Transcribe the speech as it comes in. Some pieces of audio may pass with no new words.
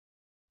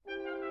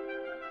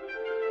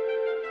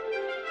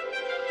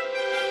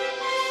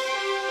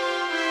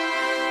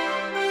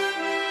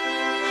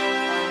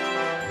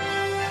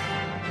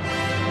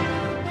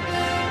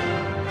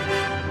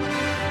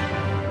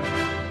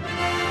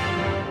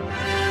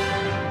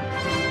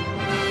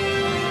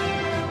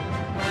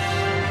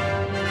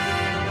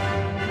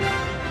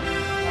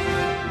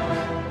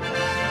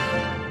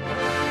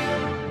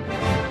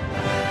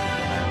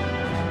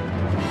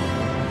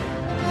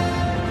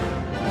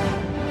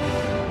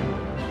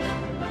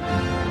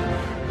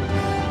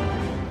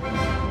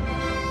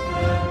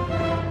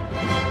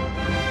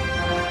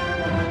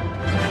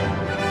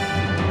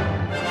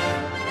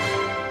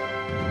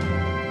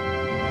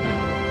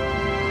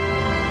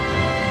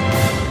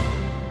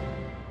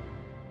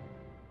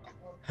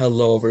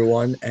Hello,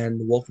 everyone,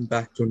 and welcome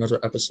back to another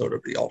episode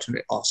of the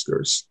Alternate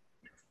Oscars.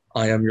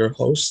 I am your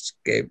host,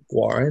 Gabe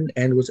Guarin,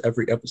 and with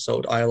every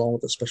episode, I, along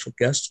with a special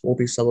guest, will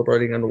be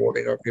celebrating and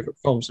awarding our favorite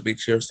films of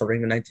each year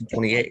starting in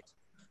 1928.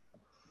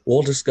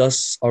 We'll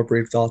discuss our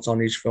brief thoughts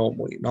on each film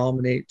we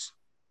nominate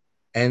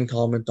and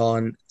comment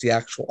on the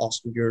actual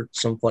Oscar year,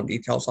 some fun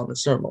details on the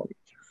ceremony.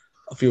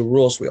 A few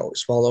rules we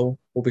always follow.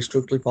 We'll be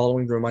strictly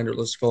following the reminder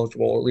list of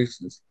eligible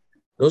releases.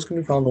 Those can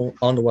be found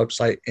on the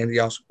website and the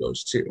Oscar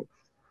goes too.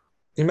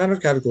 The amount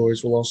of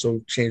categories will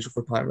also change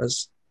over time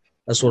as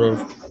a sort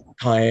of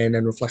tie-in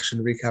and reflection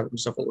of the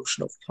Academy's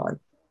evolution over time.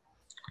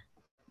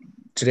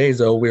 Today,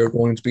 though, we are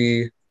going to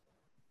be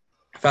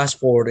fast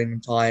forwarding in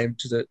time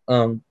to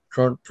the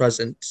current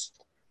present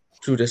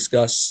to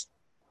discuss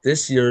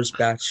this year's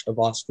batch of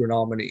Oscar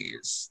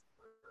nominees.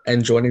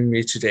 And joining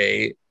me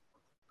today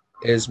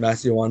is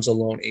Matthew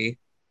Anzalone,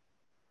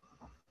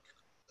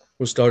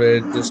 who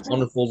started this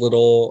wonderful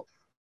little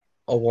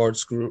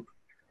awards group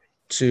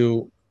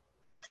to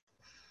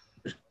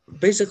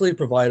basically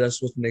provide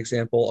us with an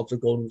example of the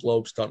Golden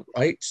Globes done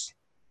right.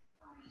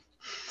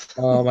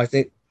 I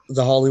think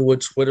the Hollywood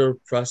Twitter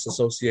Press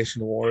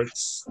Association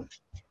Awards.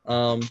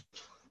 Um,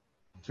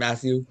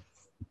 Matthew,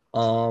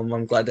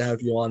 I'm glad to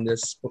have you on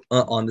this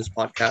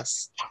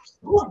podcast.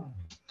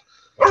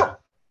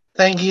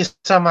 Thank you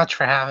so much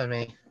for having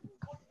me.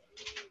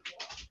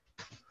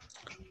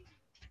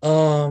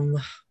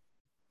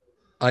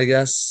 I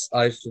guess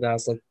I should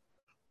ask, like,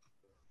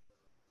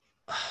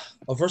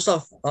 well, first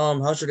off,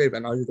 how's your day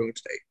been? How are you doing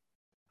today?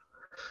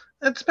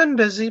 It's been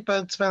busy,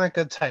 but it's been a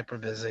good type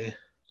of busy.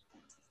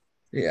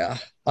 Yeah,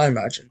 I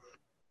imagine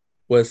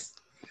with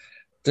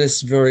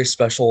this very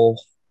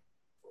special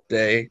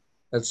day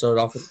that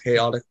started off with a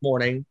chaotic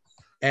morning.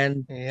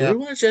 And do we Yep.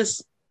 want to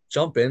just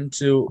jump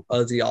into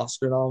the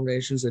Oscar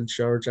nominations and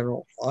share our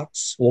general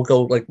thoughts? We'll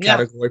go like Yeah.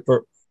 category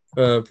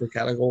per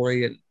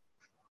category, and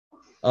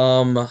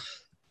um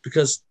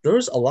because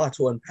there's a lot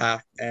to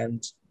unpack,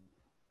 and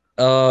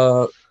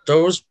uh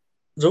there was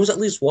there was at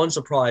least one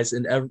surprise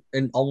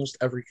in almost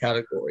every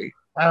category.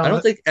 I I don't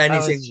was, think I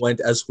anything was, went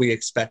as we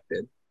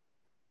expected.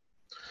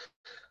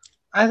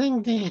 I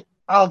think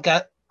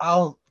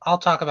I'll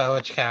talk about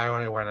which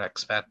category we're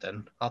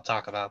expecting. I'll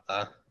talk about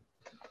that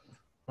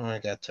when we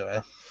get to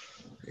it.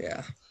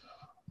 Yeah.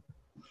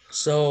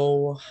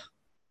 So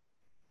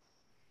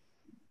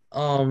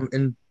um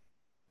in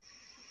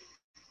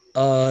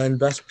in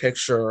Best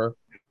Picture,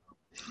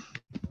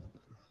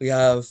 we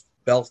have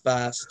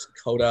Belfast,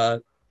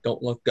 Coda,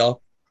 Don't Look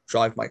Up,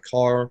 Drive My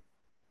Car,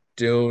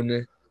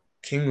 Dune,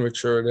 King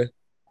Richard,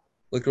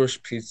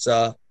 Licorice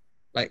Pizza,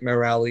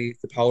 Nightmare Alley,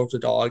 The Power of the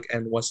Dog,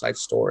 and West Side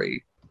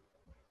Story.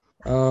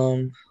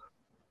 Um,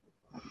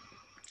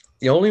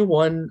 the only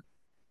one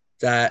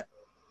that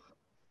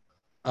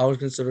I would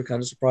consider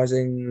kind of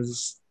surprising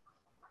is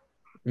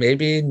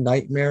maybe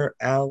Nightmare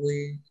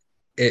Alley.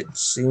 It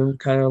seemed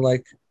kind of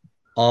like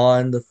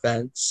on the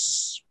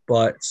fence,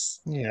 but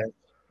Yeah.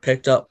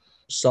 picked up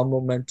some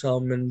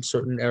momentum in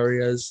certain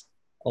areas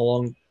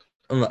along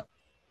um,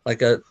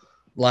 like a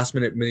last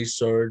minute mini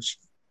surge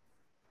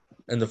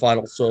in the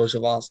final surge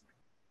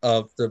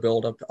of the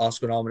build up to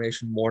Oscar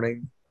nomination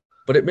morning,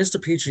 but it missed a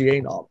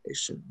PGA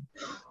nomination.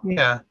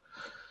 Yeah.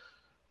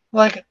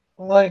 Like,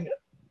 like,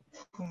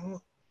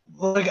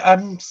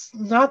 I'm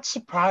not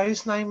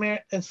surprised.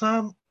 Nightmare. It's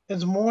not.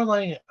 It's more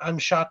like I'm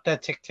shocked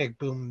that Tick Tick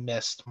Boom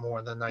missed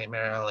more than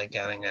Nightmare Alley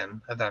getting in.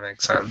 If that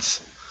makes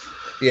sense.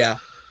 Yeah,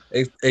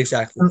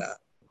 exactly that.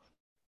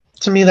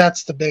 To me,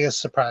 that's the biggest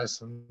surprise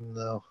in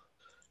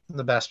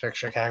the Best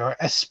Picture category,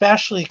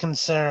 especially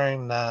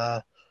considering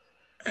that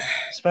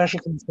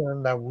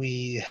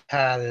we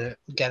had to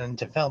get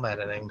into film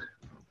editing.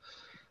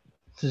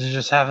 To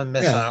just have him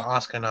miss an Yeah,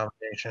 Oscar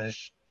nomination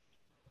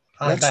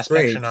on that's Best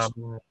Picture strange.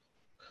 nomination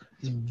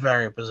is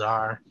very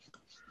bizarre.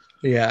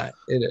 Yeah,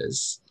 it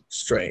is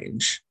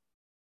strange.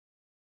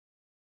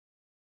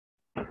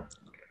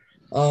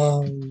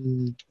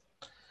 Um,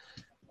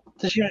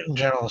 This year in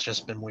general has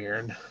just been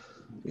weird.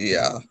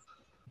 yeah,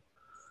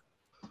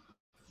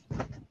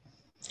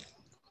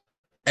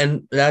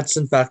 and that's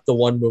in fact the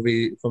one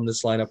movie from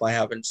this lineup I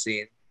haven't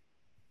seen,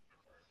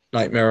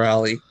 Nightmare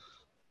Alley.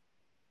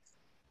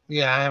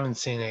 Yeah, I haven't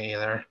seen it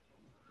either.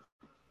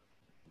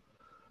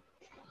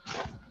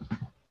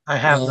 I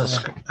have the Uh,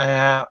 sc- I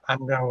have,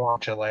 I'm gonna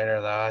watch it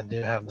later though. I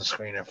do have the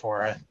screener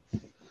for it.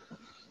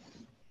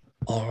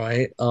 all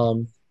right.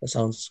 That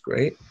sounds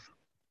great.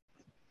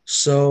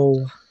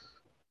 So,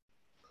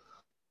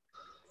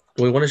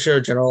 do we want to share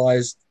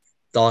generalized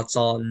thoughts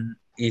on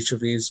each of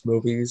these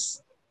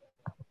movies?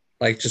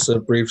 Like just a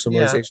brief Yeah,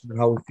 summarization of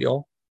how we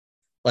feel.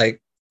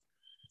 Like,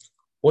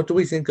 what do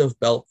we think of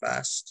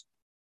Belfast?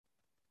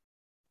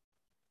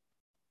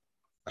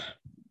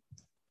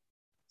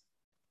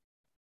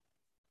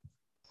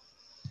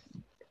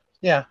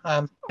 yeah.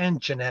 And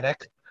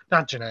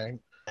not genetic.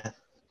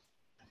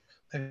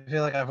 I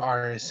feel like I've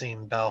already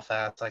seen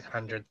Belfast like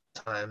hundreds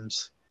of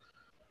times.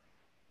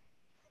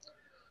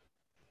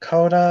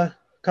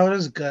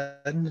 Coda's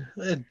good.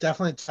 It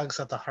definitely tugs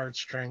at the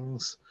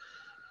heartstrings.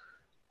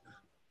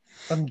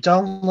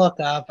 Don't Look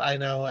Up. I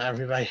know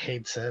everybody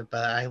hates it,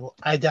 but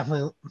I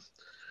definitely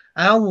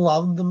I don't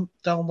love them.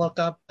 Don't Look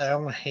Up. I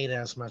don't hate it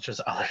as much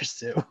as others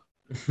do.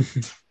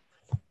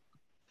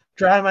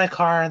 Drive My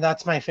Car.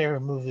 That's my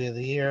favorite movie of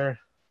the year.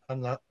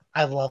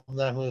 I love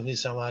that movie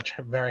so much.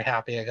 I'm very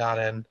happy I got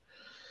in.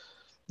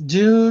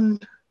 Dune.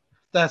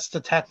 That's the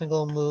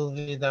technical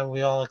movie that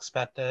we all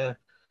expected.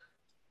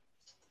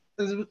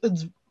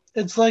 It's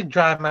it's like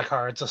Drive My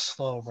Car. It's a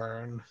slow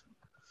burn.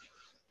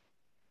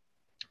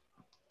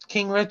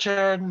 King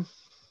Richard.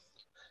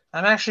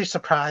 I'm actually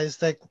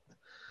surprised that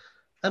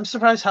I'm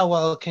surprised how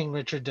well King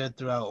Richard did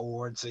throughout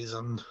award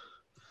season,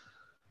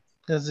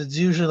 because it's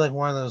usually like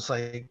one of those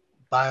like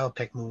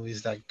biopic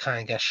movies that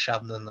kind of gets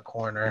shoved in the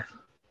corner.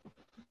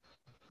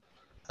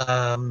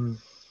 Um,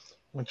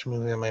 which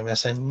movie am I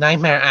missing?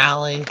 Nightmare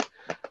Alley.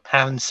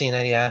 Haven't seen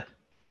it yet.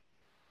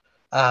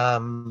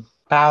 Bow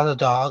the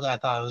Dog. I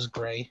thought it was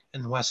great,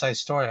 and West Side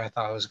Story. I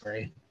thought it was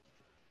great.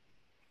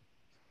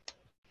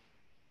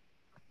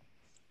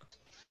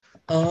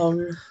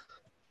 Um,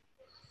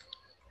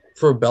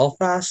 for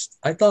Belfast,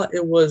 I thought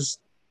it was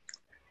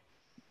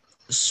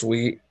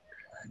sweet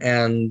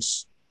and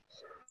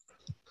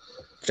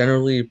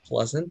generally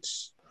pleasant.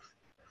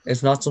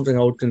 It's not something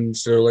I would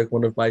consider like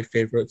one of my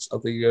favorites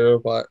of the year,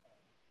 but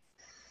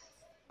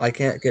I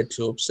can't get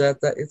too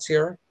upset that it's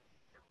here.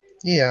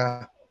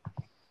 Yeah,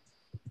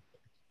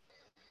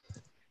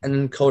 And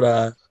then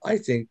Coda, I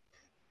think,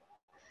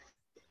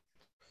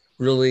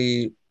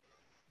 really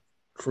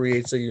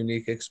creates a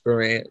unique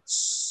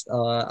experience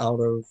out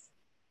of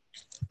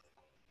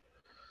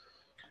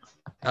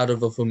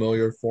a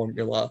familiar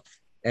formula,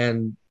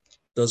 and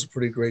does a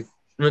pretty great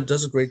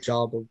does a great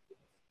job of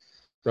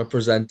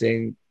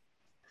representing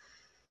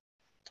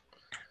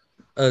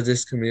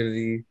this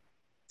community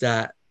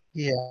that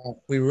yeah,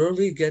 we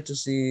rarely get to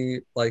see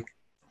like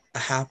a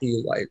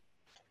happy light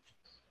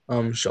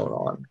shown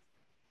on,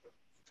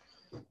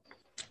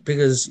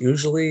 because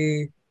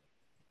usually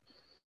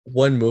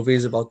when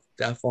movies about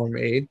death are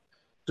made,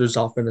 there's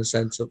often a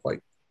sense of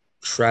like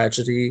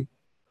tragedy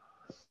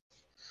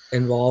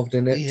involved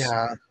in it,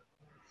 yeah,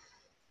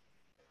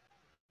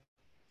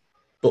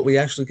 but we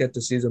actually get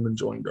to see them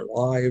enjoying their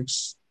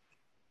lives,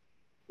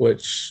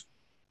 which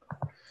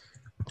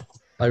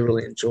I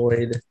really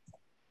enjoyed.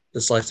 The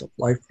slice of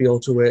life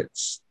feel to it,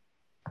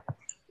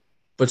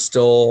 but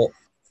still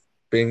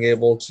being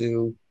able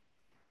to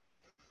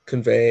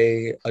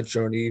convey a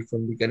journey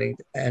from beginning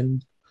to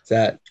end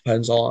that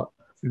depends on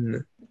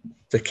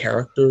the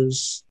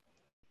characters.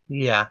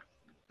 yeah,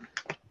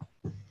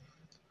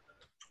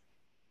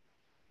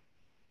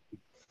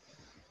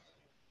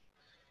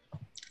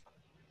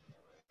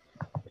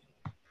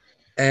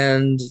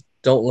 And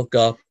Don't Look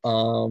Up,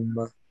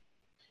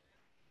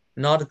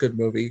 not a good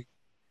movie.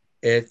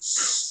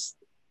 It's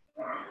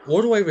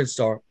where do I even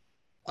start?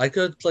 I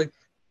could like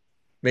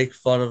make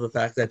fun of the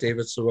fact that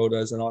David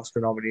Sirota is an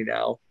Oscar nominee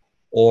now,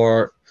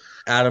 or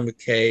Adam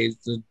McKay,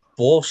 the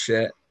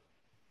bullshit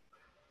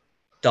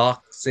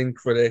doxing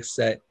critics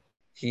that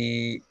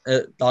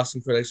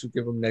doxing critics who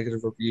give him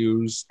negative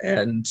reviews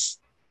and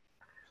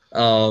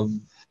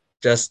um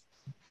just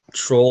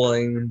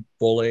trolling,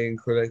 bullying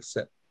critics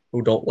that,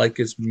 who don't like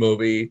his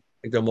movie,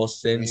 like the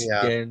most thin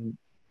yeah, skinned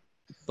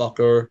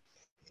fucker.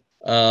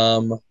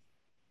 Um,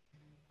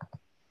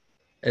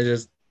 it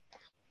just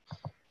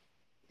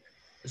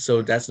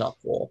so that's not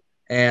cool.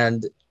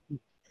 And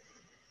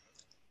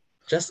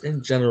just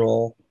in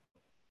general,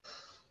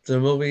 the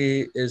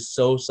movie is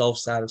so self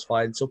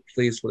satisfied, so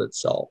pleased with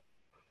itself,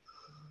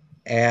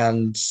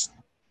 and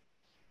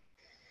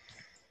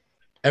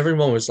every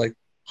moment is like,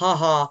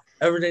 haha,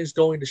 everything's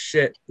going to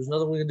shit. There's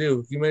nothing we can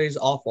do. Humanity's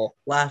awful.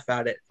 Laugh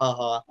at it.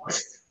 Haha.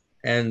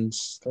 And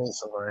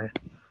basically.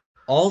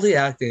 all the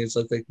acting is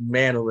like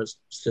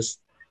mannerisms, just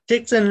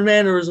ticks and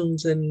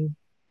mannerisms. And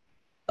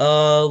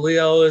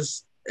Leo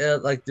is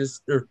like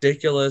this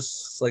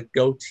ridiculous like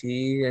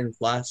goatee and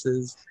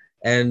glasses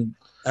and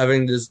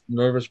having this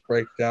nervous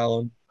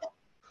breakdown.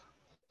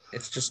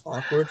 It's just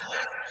awkward.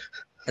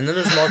 And then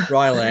there's Mark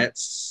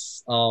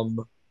Rylance,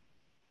 who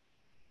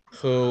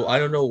I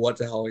don't know what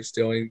the hell he's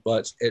doing,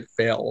 but it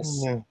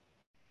fails. Yeah.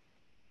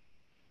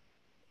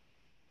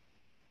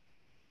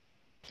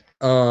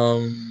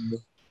 Um,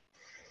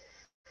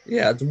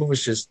 yeah, the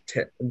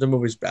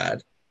movie's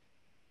bad.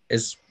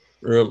 It's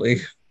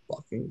really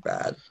fucking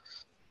bad.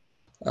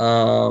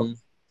 Um,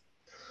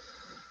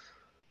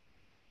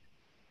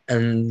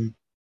 and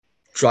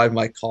Drive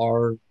My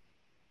Car.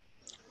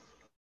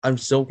 I'm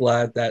so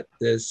glad that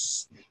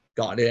this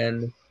got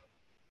in.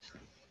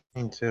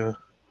 Me too.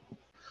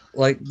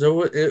 Like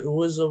it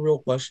was a real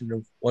question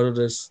of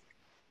whether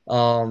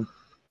um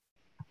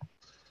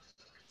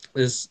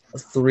this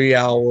 3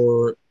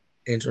 hour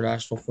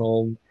international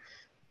film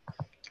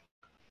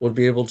would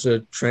be able to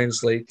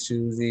translate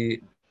to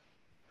the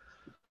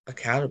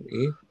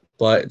Academy,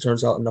 but it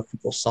turns out enough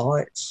people saw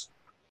it.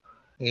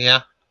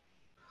 Yeah,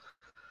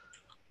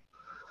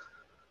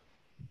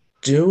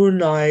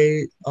 Dune,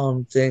 I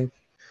think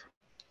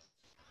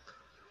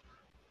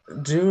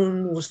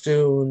Dune was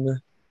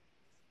Dune.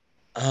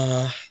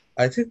 Uh,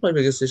 I think my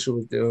biggest issue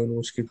with Dune,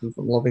 which keeps me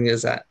from loving it,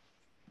 is that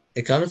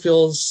it kind of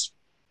feels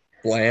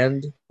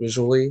bland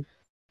visually.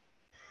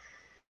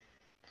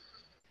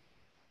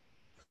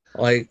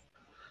 Like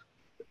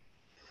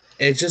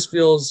it just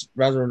feels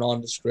rather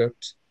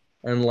nondescript.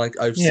 And like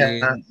I've Yeah,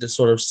 seen this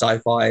sort of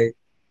sci-fi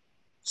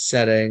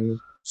setting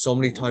so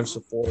many times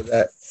before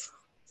that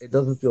it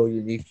doesn't feel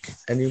unique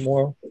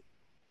anymore.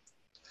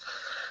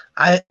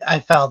 I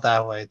felt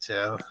that way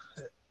too.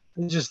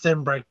 It just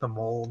didn't break the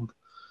mold,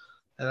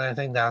 and I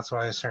think that's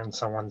why a certain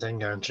someone didn't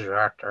go into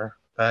director.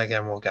 But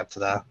again, we'll get to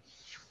that.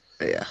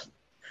 Yeah.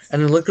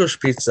 And in Licorice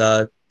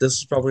Pizza, this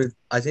is probably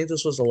I think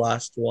this was the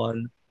last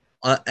one,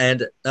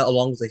 and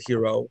along with the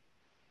hero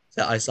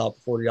that I saw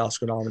before the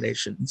Oscar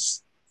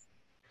nominations.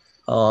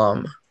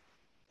 Um,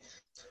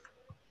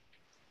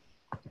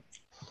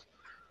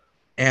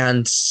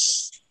 and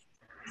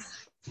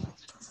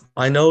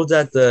I know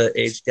that the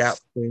age gap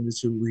between the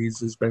two leads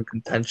has been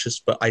contentious,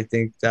 but I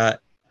think that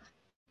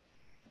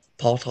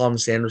Paul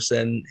Thomas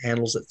Anderson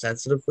handles it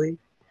sensitively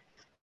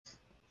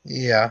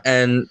Yeah,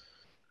 and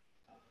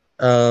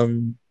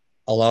um,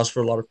 allows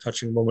for a lot of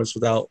touching moments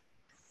without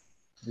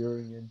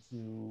veering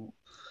into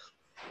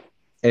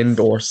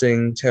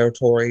endorsing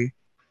territory.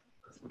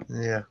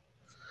 yeah.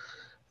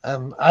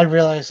 I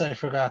realized I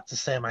forgot to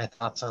say my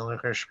thoughts on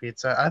Licorice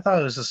Pizza. I thought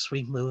it was a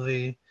sweet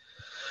movie.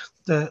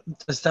 There's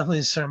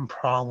definitely certain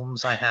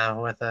problems I have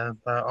with it,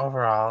 but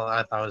overall,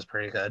 I thought it was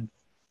pretty good.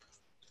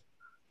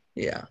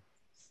 Yeah,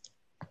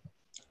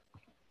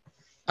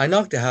 I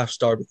knocked a half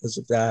star because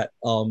of that.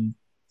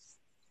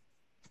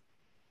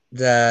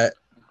 That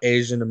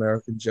Asian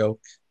American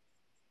joke.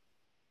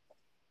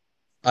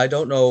 I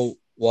don't know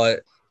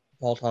what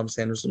Paul Thomas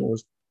Anderson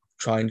was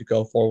trying to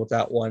go for with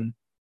that one.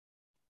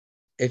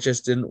 It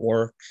just didn't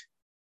work.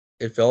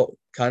 It felt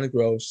kind of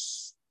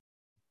gross,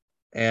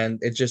 and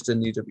it just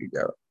didn't need to be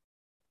there.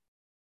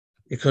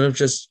 It could have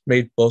just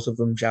made both of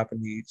them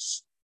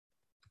Japanese.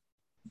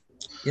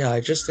 Yeah, I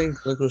just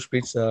think Licorice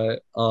Pizza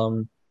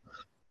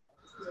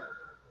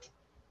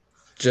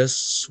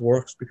just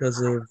works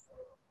because of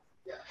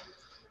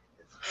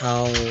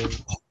how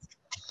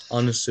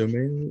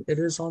unassuming it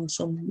is on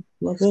some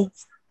level,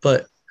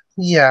 but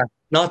Yeah,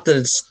 not that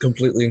it's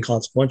completely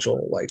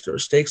inconsequential. Like there are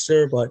stakes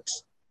there, but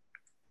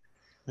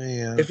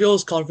yeah, it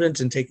feels confident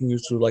in taking you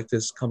through like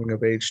this coming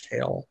of age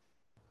tale.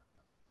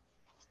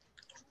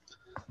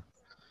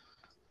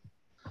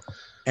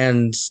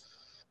 And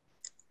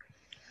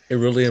it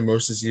really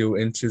immerses you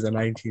into the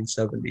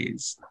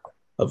 1970s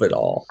of it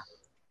all.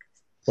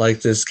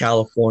 Like this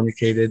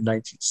Californicated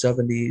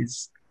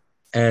 1970s.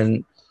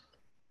 And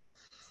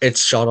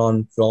it's shot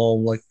on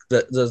film. Like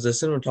the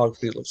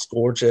cinematography looks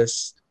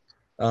gorgeous.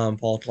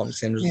 Paul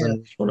Thomas yeah,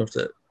 Anderson, one of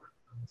the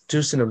two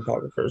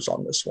cinematographers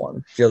on this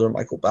one, the other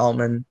Michael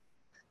Bauman.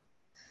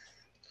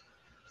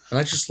 And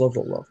I just love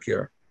the look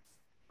here.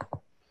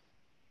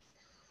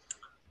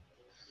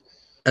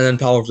 And then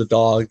Power of the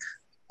Dog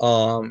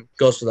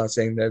goes without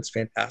saying that it's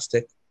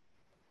fantastic.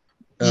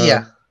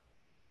 yeah, Um,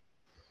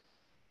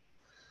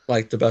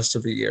 like the best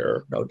of the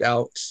year, no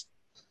doubt.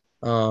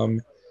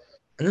 Um,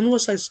 and then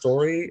West Side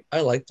Story,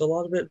 I liked a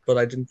lot of it, but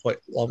I didn't quite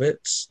love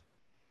it.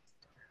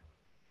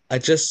 I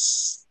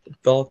just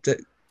felt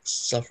it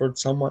suffered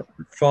somewhat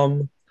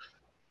from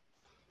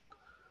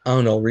I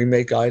don't know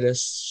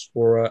remake-itis,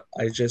 where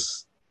I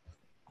just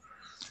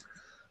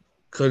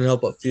couldn't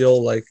help but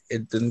feel like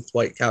it didn't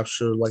quite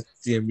capture like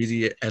the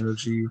immediate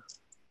energy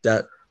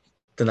that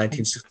the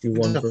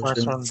 1961 the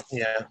first version one.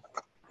 Yeah,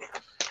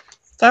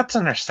 that's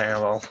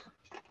understandable.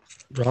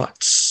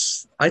 brought.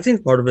 I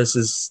think part of this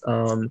is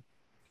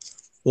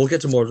we'll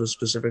get to more of the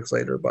specifics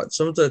later, but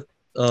some of the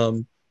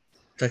um,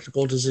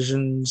 technical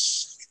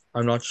decisions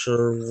I'm not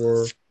sure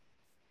were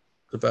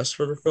the best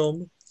for the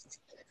film,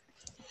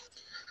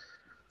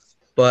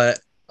 but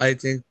I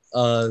think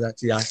that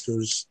the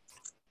actors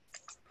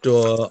do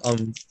a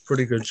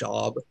pretty good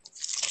job,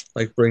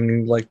 like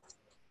bringing like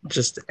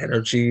just the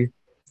energy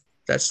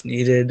that's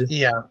needed,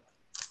 Yeah,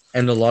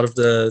 and a lot of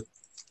the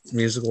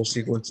musical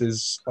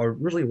sequences are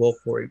really well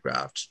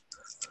choreographed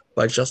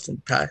by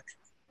Justin Peck.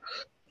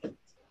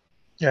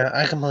 yeah,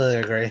 I completely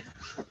agree.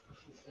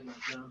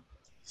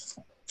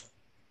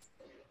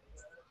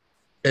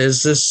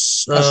 Is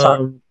this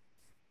Sorry,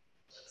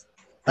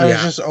 I was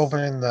yeah, just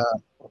opening the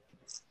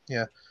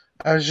yeah,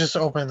 I was just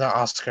opening the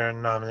Oscar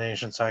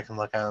nomination so I can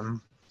look at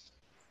them.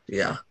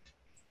 yeah.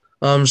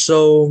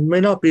 So may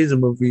not be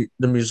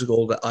the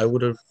musical that I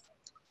would have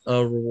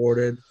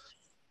rewarded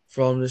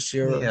from this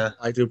year. Yeah,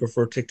 I do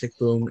prefer Tick Tick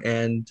Boom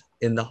and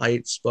In the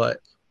Heights, but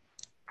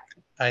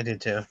I do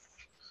too.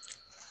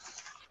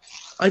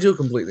 I do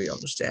completely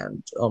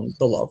understand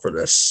the love for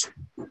this.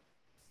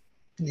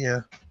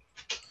 Yeah,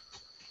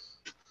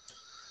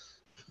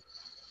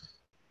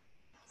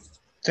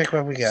 take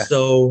what we get.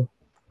 So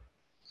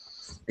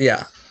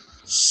yeah.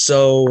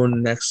 So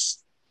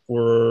next we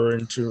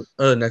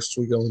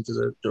go into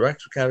the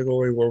director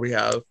category where we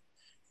have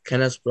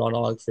Kenneth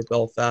Branagh for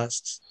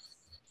Belfast,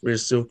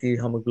 Ryusuke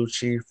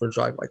Hamaguchi for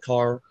Drive My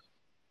Car,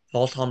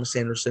 Paul Thomas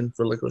Anderson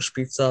for Licorice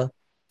Pizza,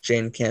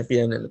 Jane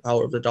Campion in The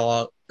Power of the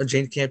Dog,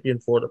 Jane Campion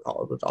for The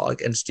Power of the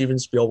Dog, and Steven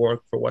Spielberg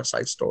for West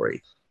Side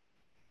Story.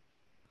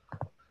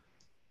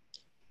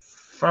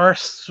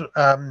 First,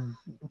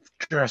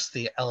 just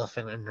the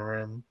elephant in the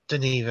room.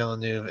 Denis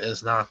Villeneuve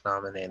is not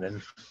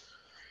nominated.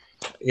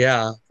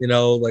 Yeah,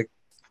 like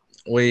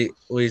we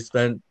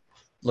spent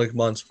like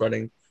months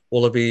spreading.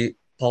 Will it be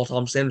Paul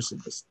Thomas Anderson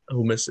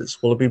who misses?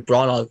 Will it be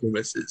Branagh who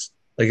misses?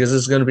 Like, is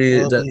this going to be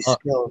Will the? be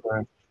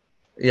Spielberg.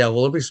 Yeah,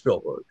 will it be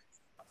Spielberg?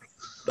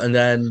 And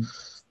then,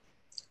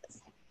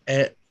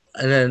 and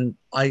then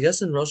I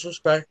guess in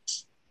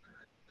retrospect,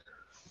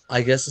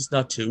 I guess it's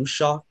not too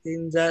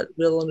shocking that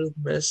Villeneuve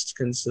missed,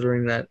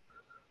 considering that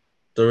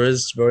there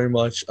is very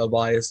much a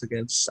bias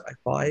against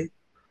sci-fi.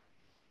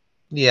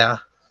 Yeah,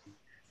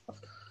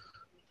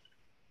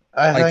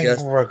 I I think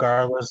guess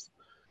regardless.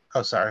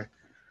 Oh, sorry.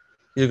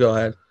 you go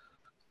ahead.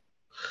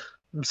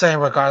 I'm saying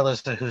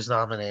regardless of who's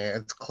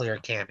nominated, it's clear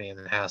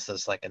Campion has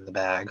this like in the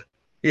bag.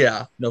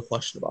 Yeah, no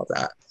question about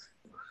that.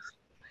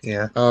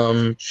 Yeah,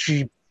 Um,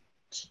 she.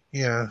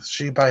 Yeah,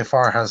 she by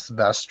far has the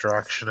best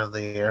direction of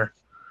the year.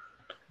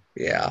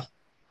 yeah.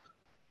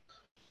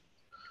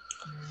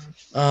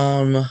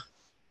 Um,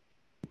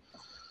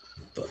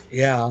 but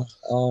yeah.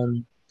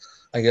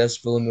 I guess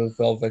Villeneuve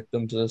fell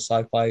victim to the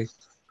sci-fi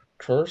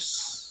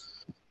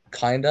curse,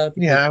 kinda,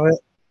 because Yeah, I would,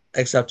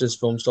 except his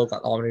film still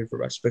got nominated for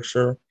Best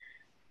Picture.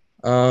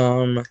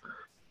 Um,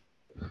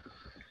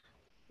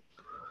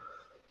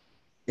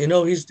 he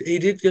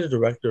did get a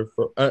director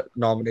for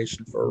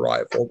nomination for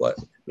Arrival, but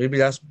maybe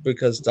that's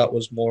because that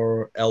was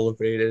more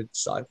elevated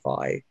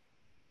sci-fi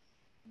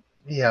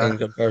yeah. in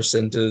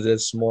comparison to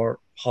this more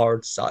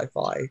hard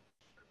sci-fi.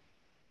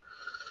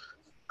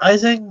 I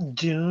think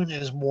Dune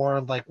is more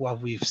like what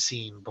we've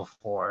seen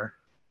before.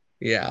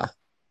 Yeah.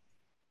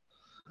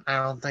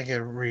 I don't think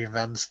it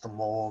reinvents the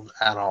mold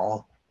at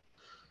all,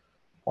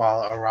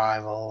 while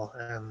Arrival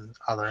and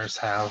others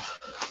have.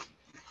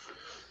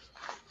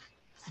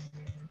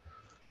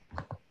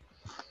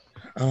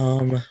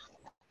 Um,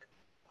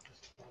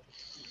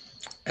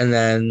 and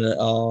then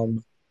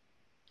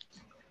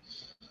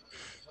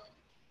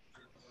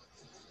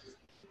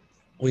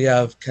we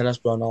have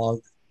Kenneth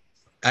Branagh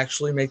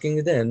actually making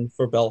it in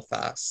for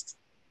Belfast.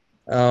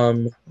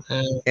 Um,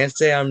 Uh, can't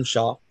say I'm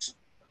shocked.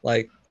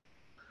 Like,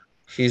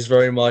 he's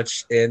very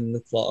much in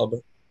the club,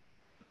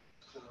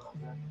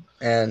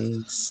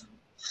 and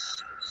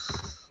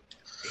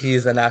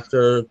he's an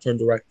actor turned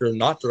director,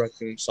 not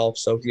directing himself.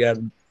 So he had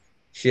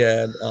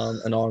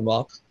an arm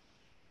up.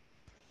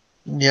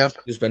 yep.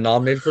 He's been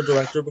nominated for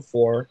director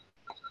before,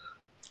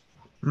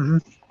 Hmm.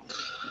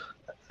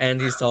 and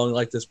he's telling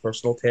like this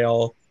personal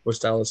tale with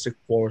stylistic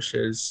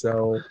flourishes.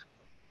 So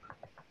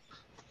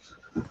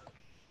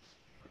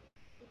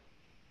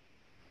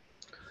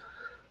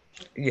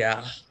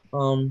yeah,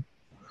 um,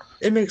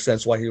 it makes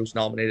sense why he was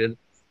nominated.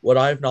 Would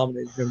I have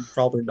nominated him?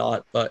 Probably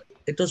not, but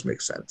it does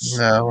make sense.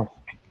 No.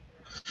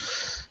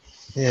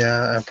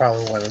 Yeah, I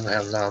probably wouldn't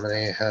have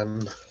nominated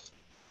him.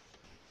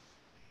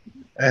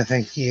 I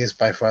think he is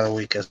by far the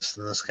weakest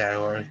in this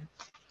category.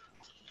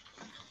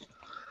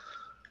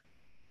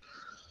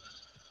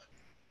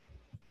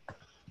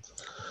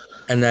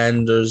 And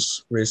then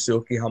there's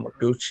Ryusuke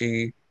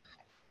Hamaguchi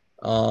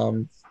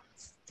um,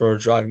 for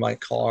Drive My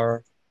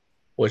Car,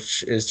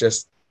 which is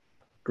just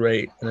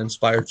great, an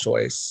inspired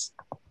choice.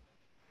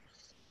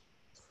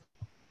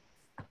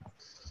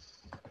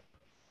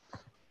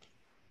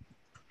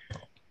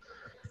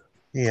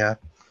 Yeah.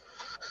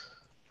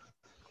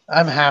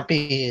 I'm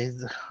happy.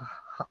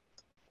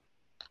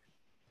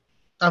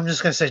 I'm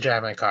just going to say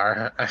Drive My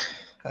Car.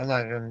 I'm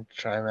not going to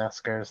try and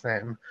ask her his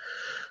name.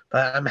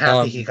 But I'm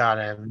happy he Um, got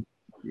in.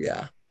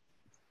 yeah.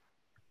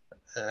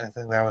 I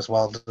think that was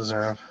well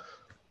deserved.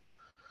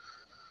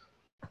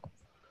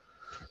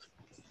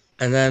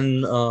 And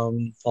then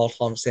Paul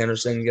Thomas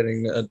Anderson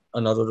getting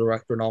another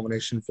director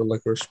nomination for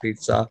Licorice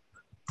Pizza.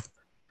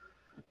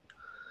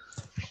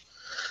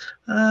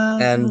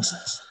 Um, And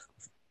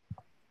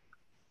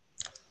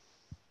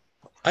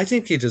I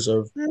think he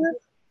deserved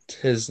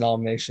his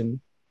nomination.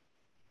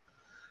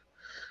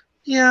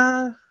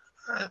 yeah,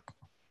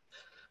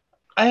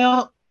 I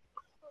don't.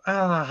 I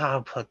don't know how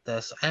to put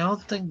this. I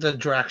don't think the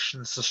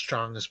direction's the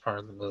strongest part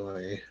of the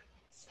movie.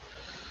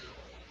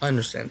 I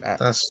understand that.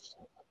 That's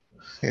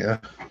yeah.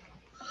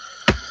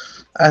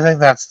 I think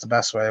that's the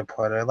best way to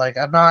put it. Like,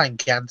 I'm not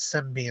against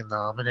him being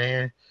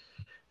nominated.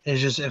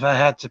 It's just if I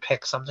had to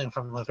pick something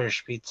from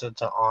Licorice Pizza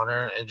to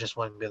honor, it just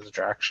wouldn't be the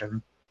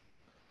direction.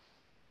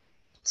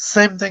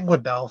 Same thing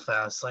with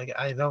Belfast. Like,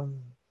 I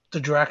don't. The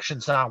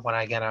direction's not what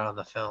I get out of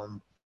the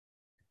film.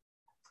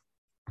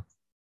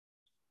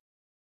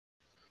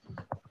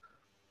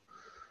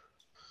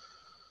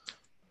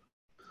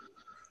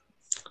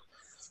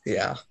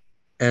 Yeah.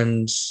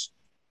 And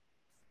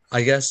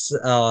I guess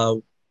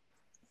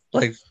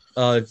like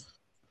uh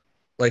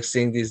like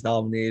seeing these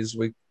nominees,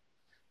 we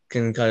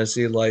can kind of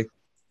see like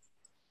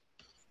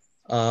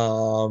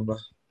um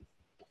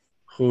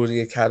who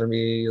the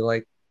Academy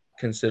like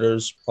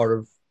considers part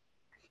of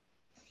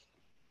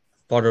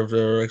part of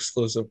their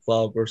exclusive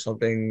club or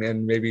something,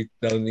 and maybe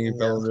Denis Yeah,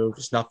 Villeneuve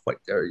is not quite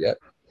there yet,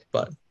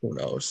 but who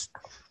knows?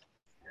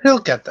 he'll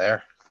get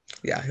there.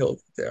 Yeah, he'll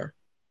get there.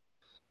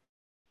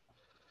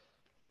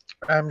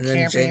 And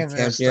then Jane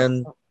Campion is the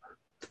Campion,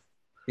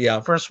 yeah,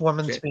 first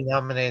woman to Jane, be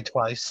nominated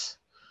twice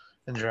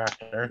in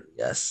director.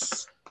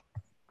 yes,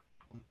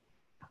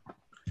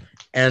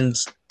 and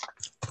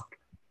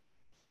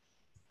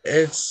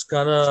it's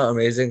kind of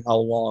amazing how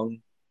long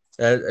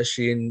that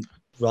she and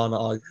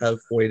Ron have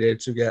waited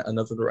to get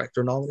another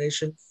director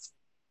nomination,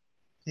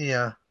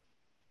 Yeah,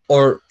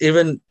 or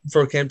even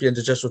for Campion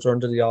to just return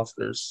to the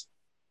Oscars.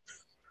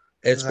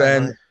 It's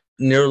exactly. been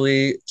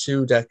nearly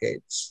 2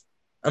 decades.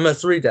 I'm at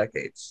 3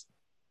 decades.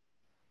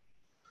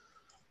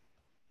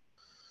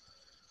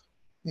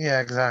 Yeah,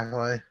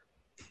 exactly.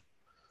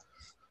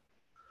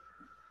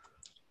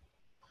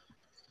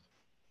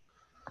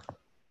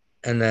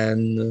 And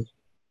then,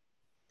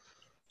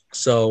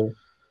 so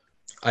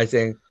I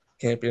think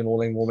Campion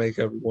winning will make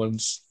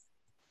everyone's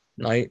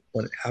night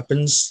when it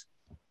happens.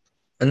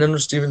 And then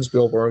there's Steven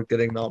Spielberg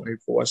getting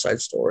nominated for West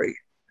Side Story,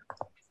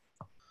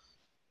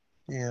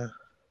 Yeah,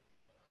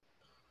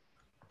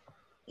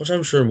 which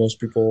I'm sure most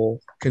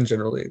people can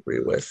generally agree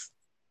with.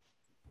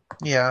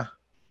 yeah,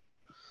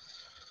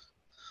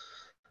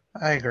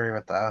 I agree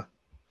with that.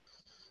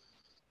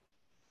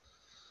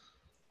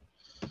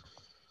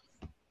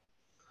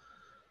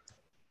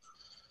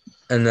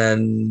 And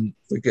then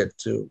we get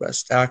to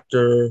Best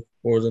Actor,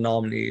 where the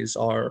nominees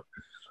are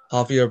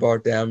Javier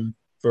Bardem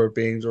for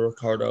being the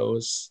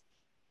Ricardos,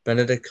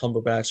 Benedict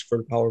Cumberbatch for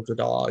The Power of the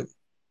Dog,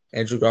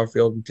 Andrew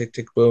Garfield in Tick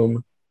Tick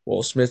Boom,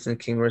 Will Smith in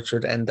King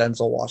Richard, and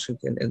Denzel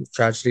Washington in The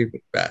Tragedy of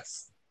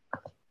Macbeth.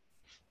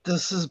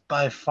 This is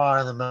by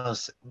far the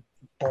most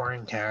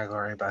boring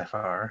category by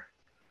far.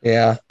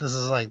 Yeah, This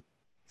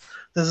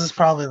is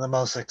probably the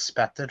most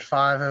expected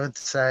five, I would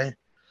say.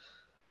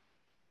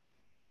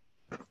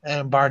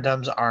 And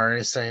Bardem's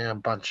already saying a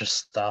bunch of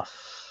stuff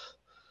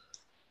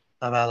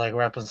about like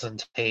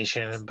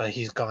representation, but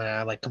he's going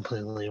at it like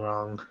completely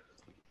wrong.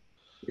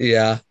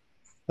 yeah,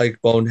 like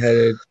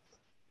boneheaded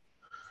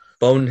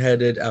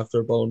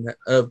after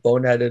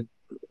boneheaded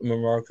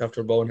remark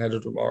after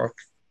boneheaded remark.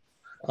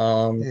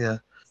 Um, Yeah.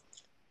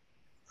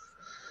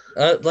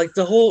 like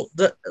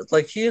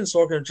like he and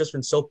Sorkin have just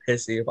been so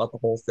pissy about the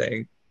whole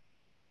thing.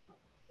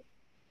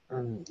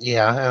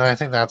 Yeah, and I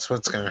think that's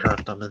what's going to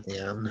hurt them in the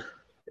end.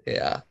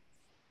 Yeah,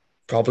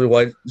 probably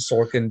why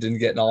Sorkin didn't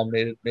get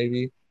nominated.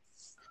 Maybe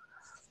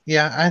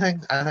Yeah, I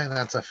think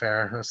that's a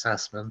fair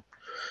assessment.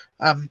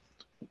 Um,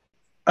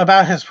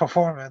 about his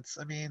performance,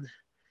 I mean,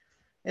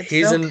 it's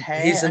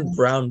okay. he's I in mean,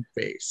 brown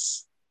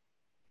face.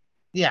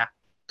 yeah,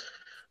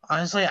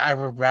 honestly, I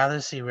would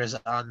rather see Riz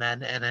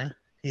Ahmed in it.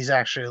 He's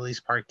actually at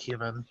least part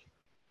Cuban.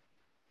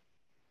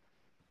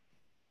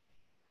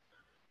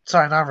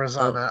 Sorry, not Riz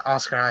Um, Ahmed,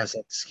 Oscar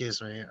Isaac.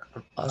 Excuse me.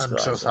 I'm Oscar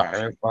so Isaac.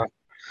 sorry. But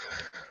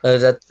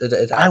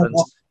It I happened.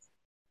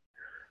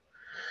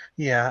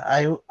 yeah,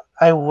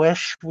 I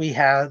wish we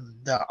had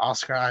the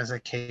Oscar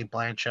Isaac Kate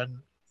Blanchett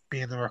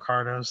being the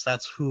Ricardos.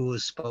 That's who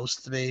was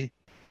supposed to be.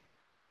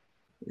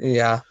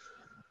 Yeah,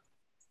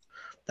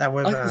 That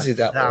would I have can been see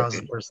that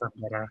working.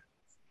 1,000% better.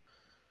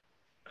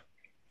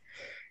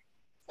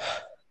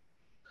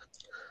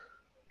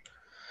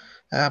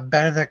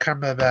 Benedict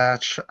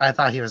Cumberbatch, I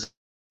thought he was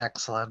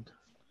excellent.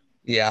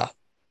 Yeah,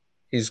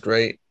 he's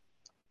great.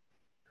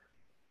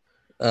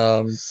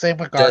 Same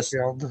with Just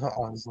Garfield,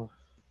 honestly.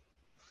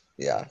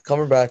 yeah,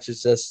 Cumberbatch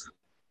is just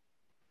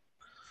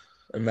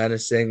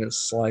menacing and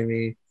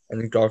slimy,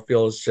 and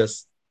Garfield is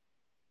just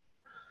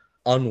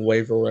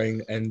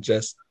unwavering and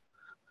just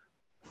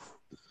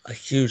a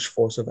huge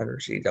force of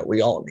energy that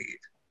we all need.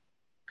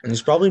 And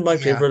he's probably my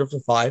Yeah, favorite of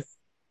the five.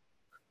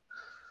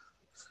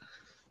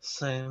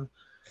 same.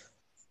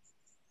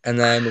 And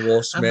then Will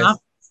I'm Smith. not.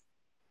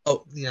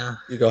 Oh, Yeah,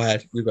 you go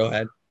ahead. You go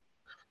ahead.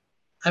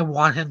 I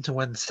want him to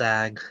win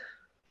SAG.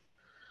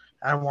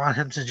 I want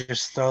him to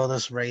just throw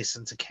this race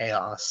into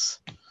chaos.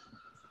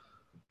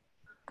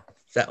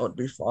 That would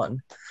be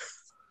fun.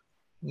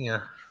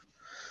 Yeah.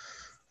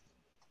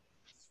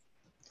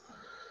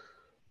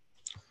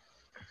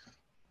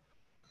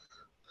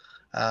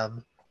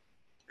 Um,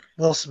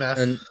 Will Smith.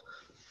 And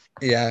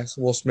yeah,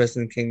 Will Smith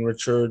and King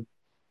Richard.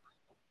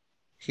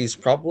 He's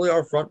probably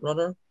our front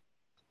runner.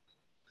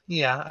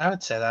 Yeah, I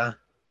would say that.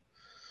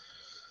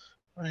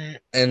 I mean,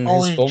 And his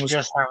only film is.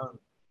 just haven't.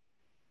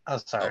 Oh, Oh,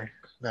 sorry.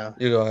 No.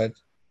 you go ahead.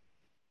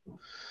 I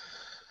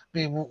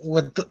mean,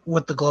 with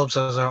the Globes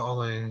as our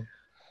only Yeah.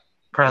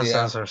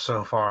 predecessor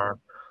so far.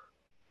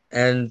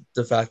 And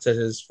the fact that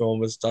his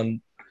film is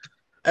done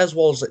as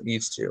well as it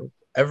needs to,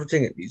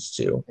 everything it needs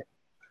to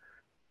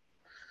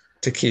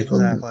keep him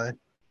Exactly.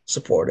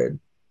 supported.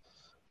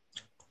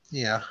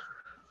 Yeah.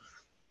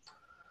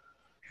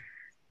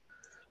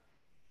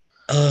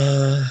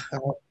 Uh,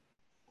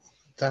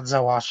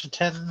 Denzel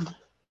Washington.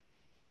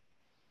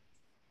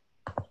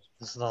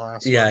 This is the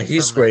last yeah, one for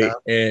he's great.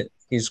 Macbeth. And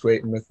he's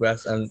great in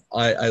Macbeth, and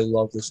I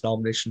love this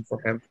nomination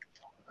for him.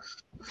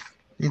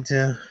 Me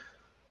too.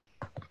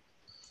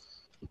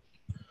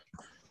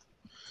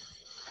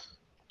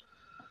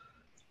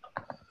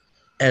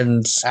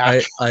 And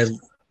Actually,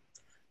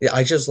 yeah,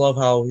 I just love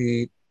how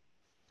he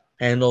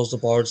handles the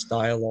bard's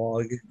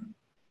dialogue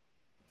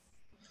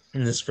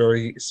in this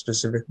very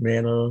specific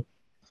manner,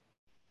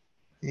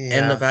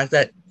 and the yeah, fact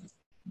that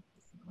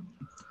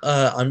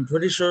I'm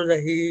pretty sure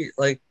that he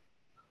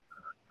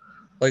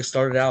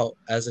started out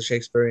as a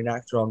Shakespearean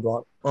actor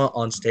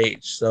on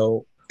stage.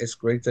 So it's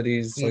great that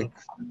he's he like,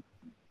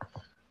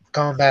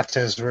 going back to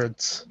his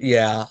roots.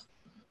 yeah,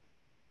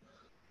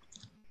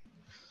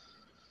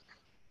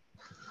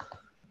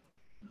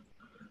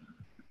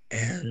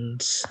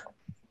 and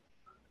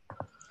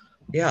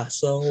yeah.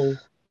 So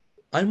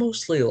I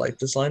mostly like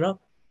this lineup.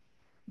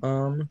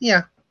 Um,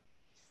 Yeah,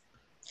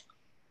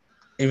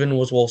 Even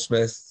with Will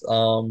Smith,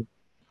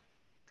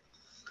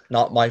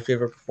 not my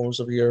favorite performance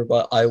of the year,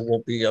 but I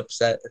won't be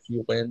upset if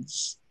he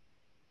wins.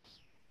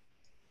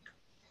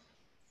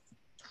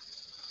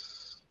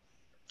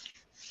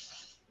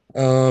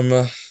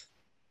 Um,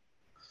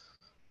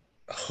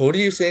 who do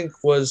you think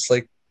was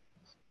like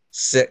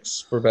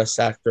six for best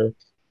actor?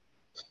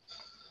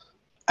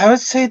 I would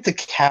say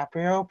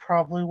DiCaprio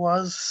probably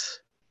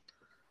was.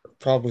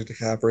 Probably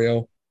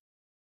DiCaprio.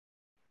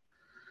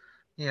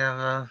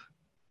 Yeah,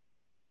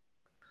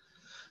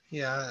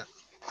 yeah.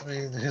 I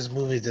mean, his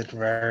movie did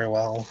very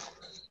well.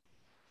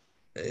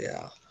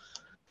 Yeah.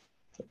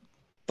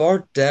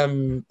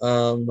 Bardem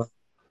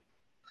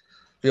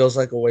feels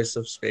like a waste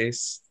of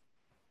space.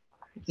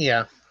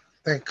 Yeah,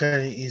 they could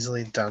have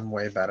easily done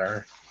way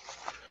better.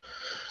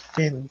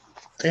 I mean,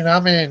 they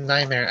nominated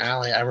Nightmare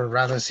Alley. I would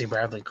rather see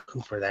Bradley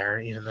Cooper there,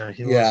 even though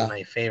he wasn't Yeah,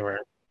 my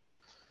favorite.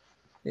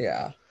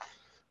 yeah.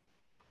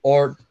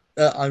 Or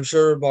I'm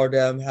sure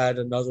Bardem had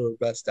another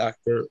best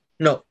actor.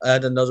 No,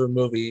 had another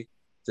movie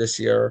this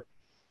year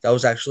that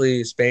was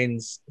actually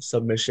Spain's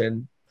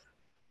submission.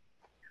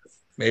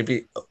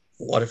 Maybe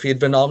what if he had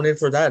been nominated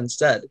for that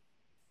instead?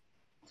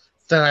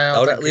 Then I That don't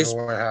would at think it least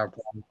would have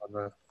won on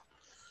the.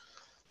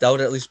 that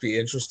would at least be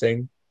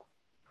interesting.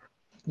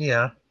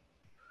 Yeah,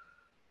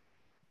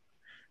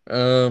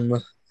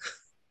 Um,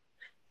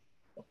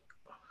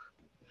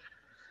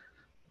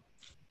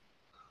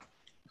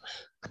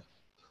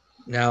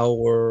 now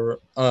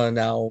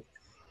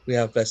we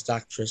have best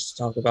actress to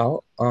talk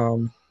about.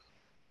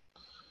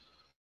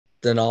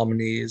 The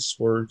nominees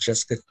are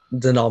Jessica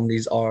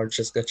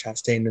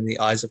Chastain in The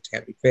Eyes of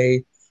Tammy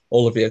Faye,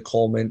 Olivia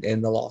Colman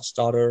in The Lost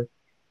Daughter,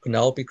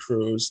 Penelope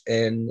Cruz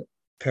in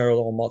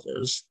Parallel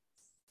Mothers,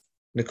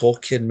 Nicole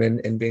Kidman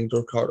in Being the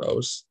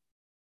Ricardos,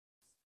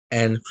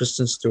 and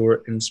Kristen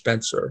Stewart in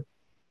Spencer.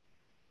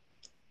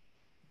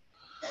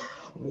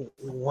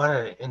 what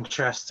an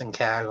interesting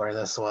category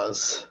this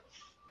was.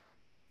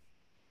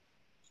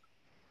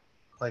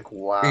 Like,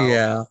 wow.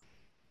 Yeah,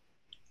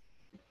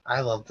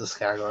 I love this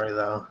category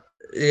though.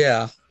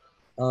 yeah.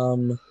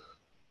 Um,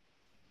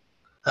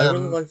 I really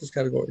Um, like this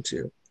category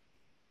too.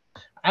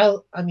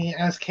 I mean,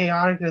 as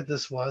chaotic as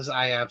this was,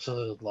 I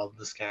absolutely love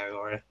this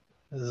category.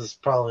 This is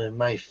probably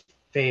my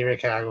favorite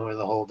category of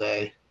the whole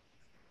day.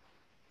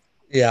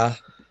 Yeah,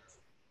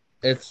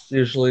 it's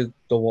usually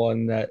the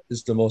one that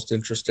is the most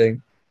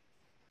interesting.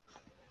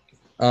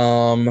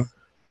 Um,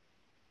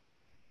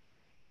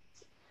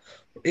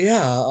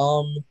 yeah.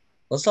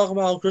 Let's talk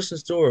about Kristen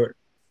Stewart.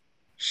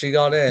 She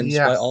got in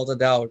despite Yes, all the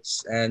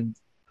doubts and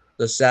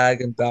the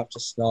SAG and BAFTA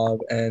snub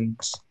and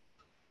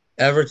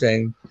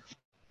everything.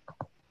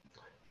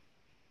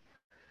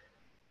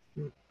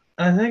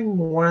 I think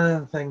one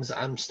of the things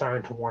I'm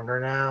starting to wonder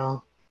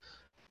now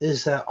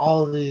is that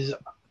all of these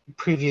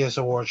previous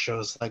award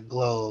shows like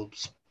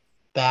Globes,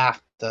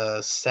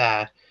 BAFTA,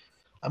 SAG,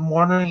 I'm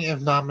wondering if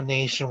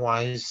nomination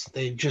wise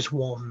they just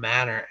won't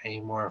matter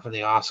anymore for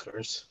the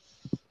Oscars.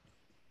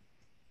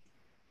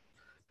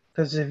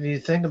 Because if you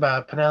think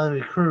about it,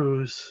 Penelope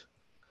Cruz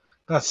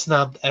got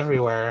snubbed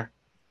everywhere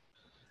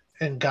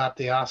and got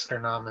the Oscar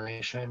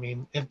nomination. I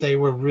mean, if they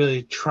were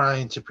really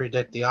trying to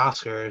predict the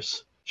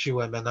Oscars, she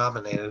would have been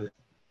nominated.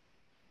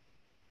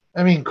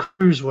 I mean,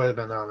 Cruz would have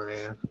been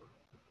nominated.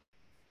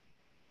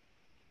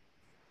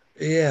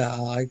 Yeah,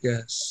 I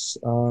guess.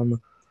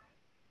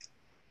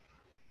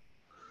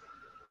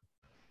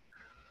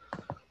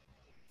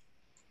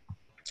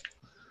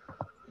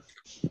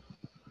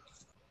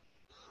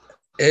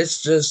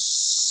 It's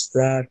just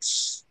that,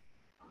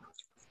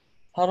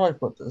 how do I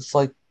put this?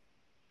 Like,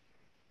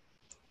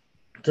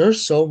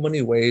 there's so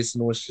many ways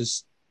in which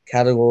this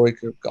category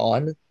could have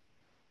gone.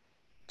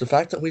 The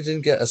fact that we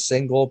didn't get a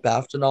single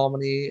BAFTA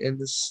nominee in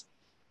this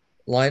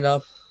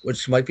lineup,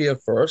 which might be a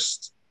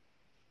first,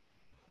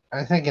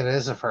 I think it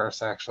is a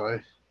first,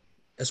 actually.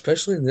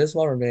 especially in this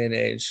modern day and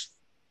age.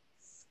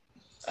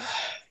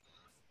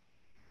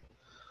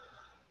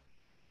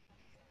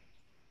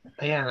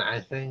 Again, I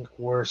think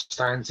we're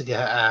starting to get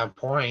at a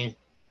point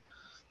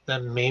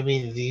that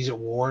maybe these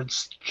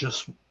awards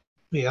just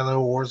the other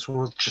awards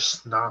will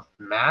just not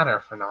matter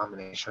for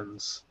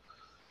nominations.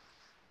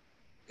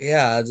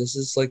 Yeah, this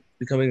is like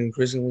becoming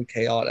increasingly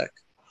chaotic.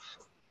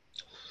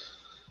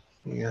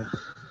 Yeah.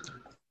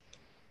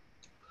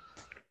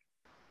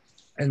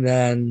 And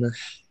then,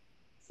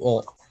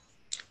 well,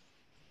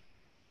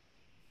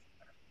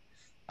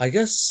 I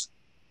guess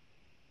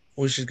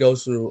we should go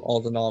through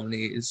all the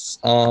nominees.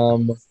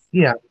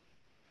 Yeah,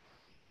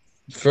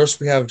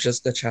 First we have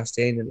Jessica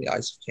Chastain in The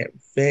Eyes of Tammy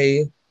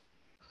Faye.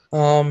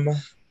 Um,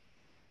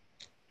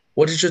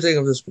 what did you think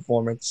of this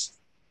performance?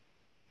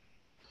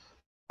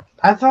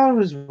 I thought it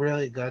was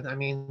really good. I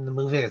mean, the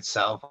movie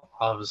itself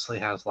obviously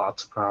has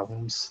lots of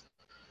problems,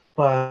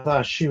 but I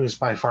thought she was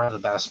by far the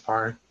best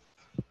part.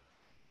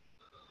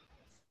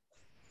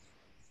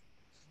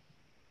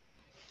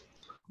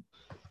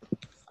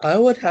 I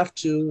would have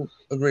to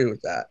agree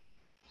with that.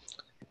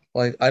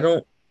 Like, I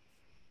don't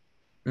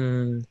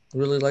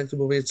really like the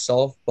movie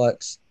itself,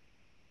 but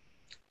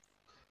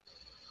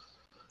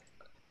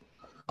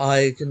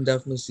I can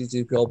definitely see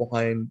the appeal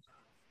behind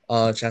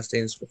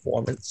Chastain's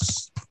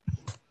performance.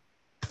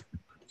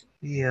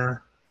 Yeah,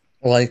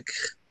 Like,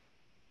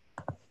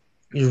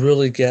 you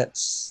really get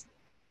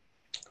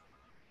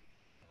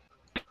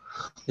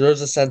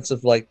there's a sense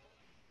of like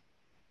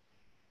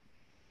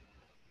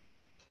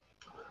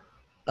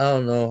I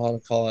don't know how to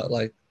call it,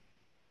 like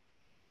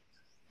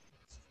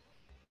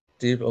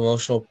deep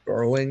emotional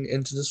burrowing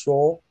into this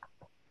role.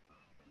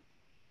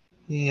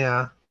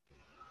 yeah,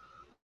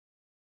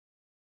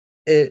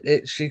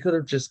 It she could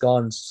have just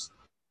gone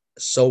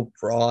so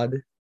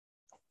broad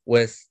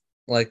with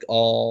like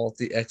all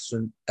the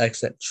extra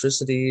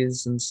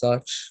eccentricities and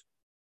such,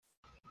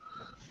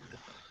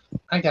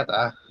 I get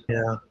that.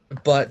 Yeah,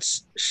 but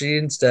she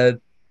instead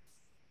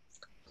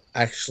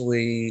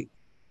actually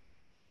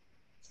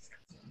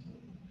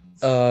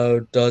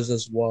does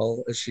as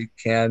well as she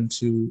can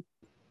to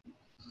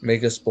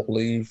make us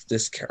believe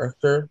this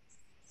character.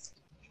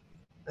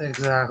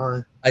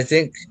 exactly. I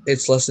think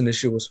it's less an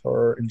issue with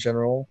her in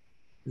general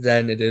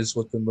than it is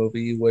with the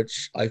movie,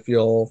 which I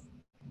feel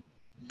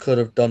could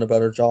have done a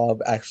better job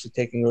actually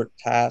taking her to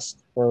task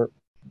for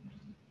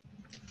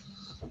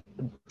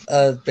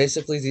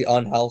basically the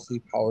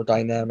unhealthy power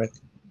dynamic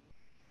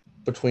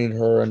between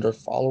her and her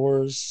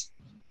followers.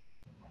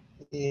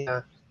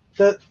 Yeah,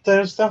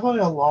 there's definitely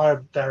a lot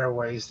of better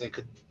ways they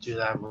could do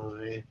that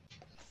movie.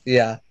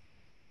 Yeah,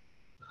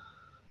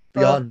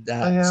 But beyond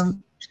that,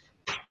 again,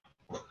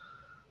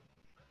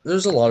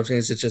 there's a lot of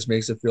things that just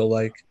makes it feel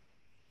like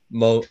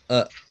mo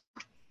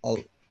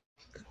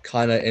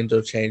kind of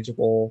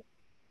interchangeable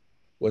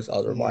with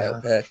other yeah,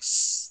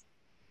 biopics.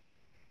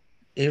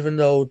 Even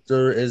though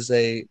there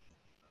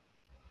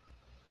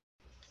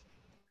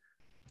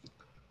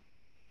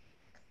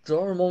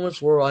are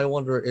moments where I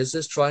wonder, is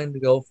this trying to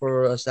go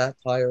for a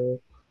satire?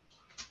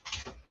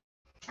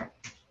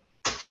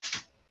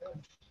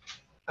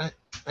 I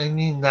I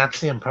mean that's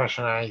the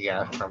impression I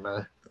get from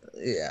it.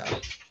 Yeah,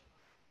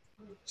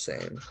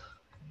 same.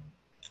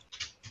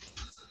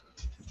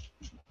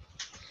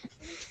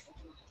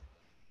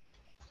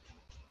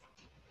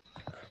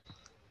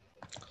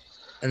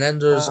 And then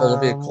there's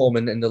Olivia Um,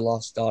 Colman in The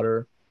Lost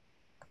Daughter.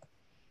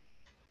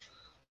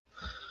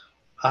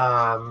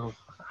 um,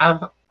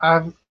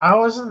 I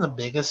wasn't the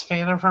biggest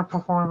fan of her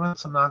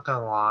performance. I'm not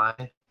gonna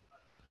lie.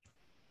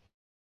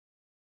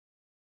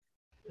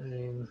 I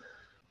mean,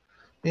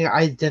 yeah,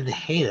 I didn't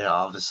hate it,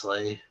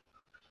 obviously,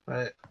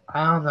 but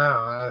I don't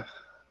know.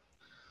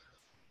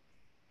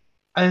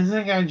 I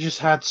think I just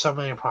had so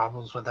many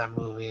problems with that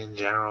movie in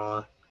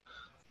general.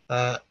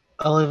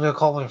 Olivia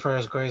Colman, for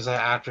as great as an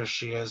actress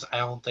she is, I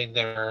don't think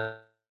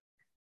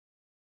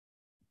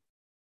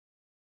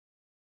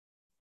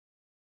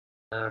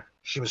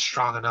she was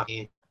strong enough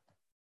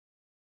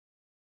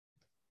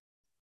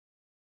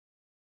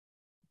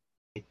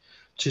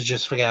to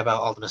just forget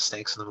about all the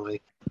mistakes in the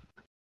movie.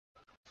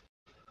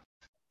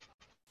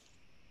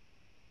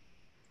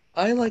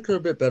 I like her a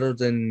bit better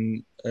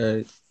than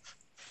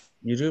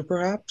you do,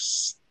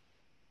 perhaps,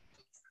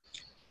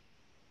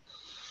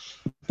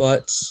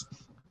 but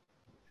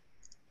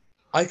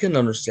I can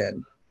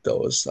understand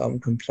those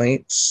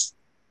complaints.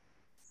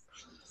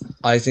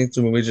 I think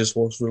the movie just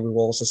works really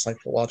well as a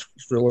psychological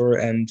thriller,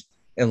 and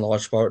in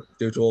large part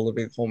due to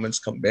Olivia Colman's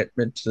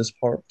commitment to this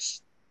part.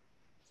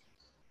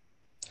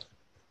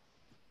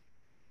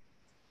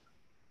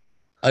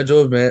 I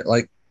do admit,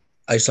 like,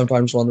 I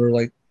sometimes wonder,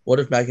 like, what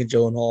if Maggie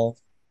Gyllenhaal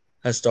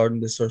has starred in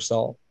this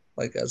herself,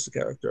 like, as the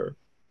character?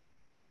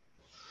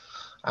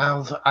 I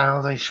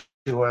don't think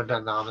she would have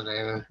been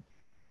nominated.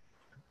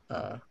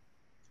 Uh,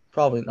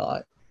 Probably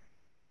not.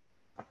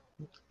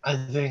 I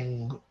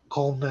think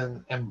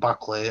Coleman and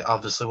Buckley,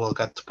 obviously we'll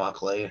get to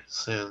Buckley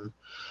soon,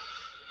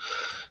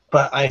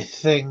 but I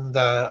think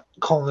that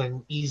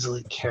Coleman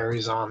easily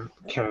carries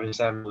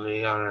that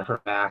movie on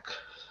her back.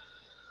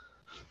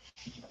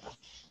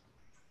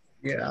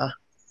 Yeah.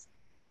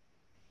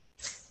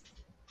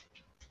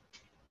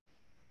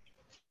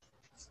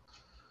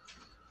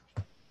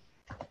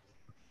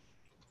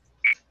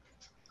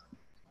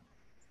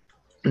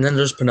 And then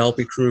there's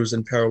Penelope Cruz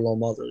in Parallel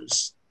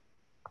Mothers.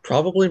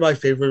 Probably my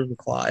favorite of the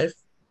five.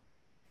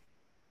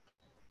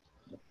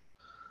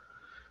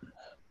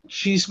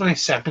 She's my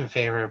second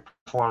favorite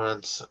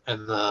performance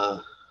in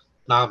the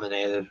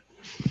nominated.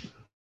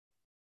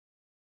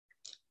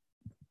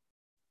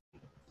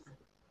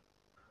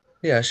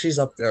 Yeah, she's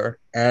up there.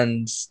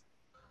 And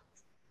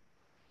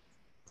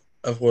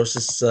of course,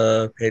 it's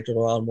a Pedro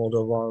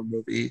Almodovar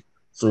movie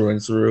through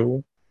and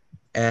through.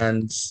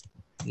 And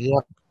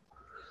Yep.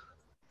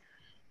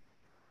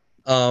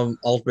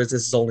 All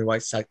Business is only my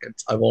second.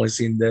 I've only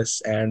seen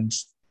this and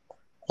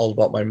All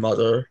About My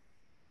Mother.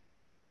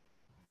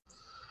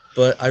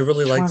 But I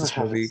really Which like one this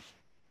have it? movie.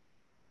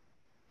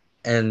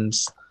 And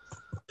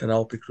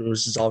Penelope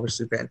Cruz is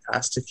obviously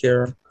fantastic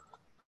here.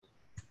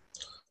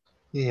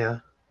 Yeah.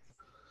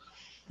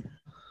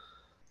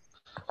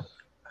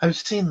 I've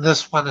seen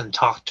this one and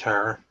talked to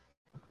her.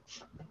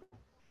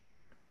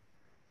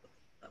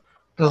 Uh,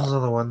 Those are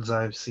the ones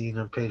I've seen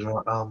of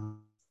Pedro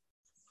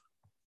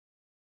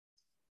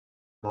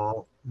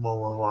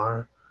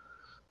Almodovar.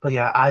 But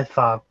yeah, I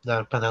thought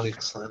that Penelope was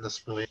excellent in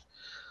this movie.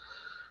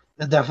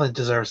 It definitely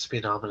deserves to be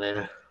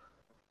nominated.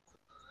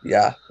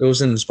 yeah, it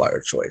was an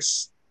inspired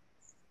choice.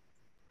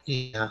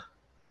 Yeah.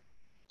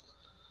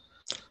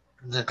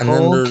 And then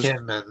Nicole there's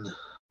Kidman,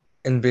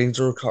 In Being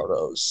to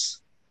Ricardo's.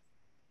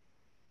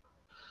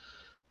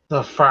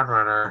 the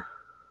frontrunner.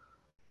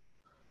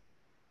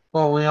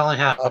 Well, we only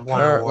have one award show,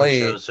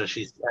 Apparently, so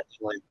she's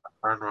actually the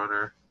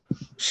frontrunner.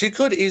 she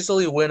could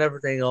easily win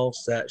everything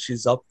else that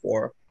she's up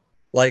for.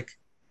 Like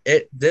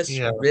it,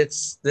 Yeah.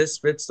 this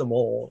fits the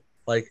mold.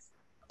 Like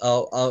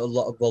a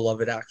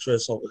beloved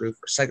actress over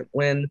for second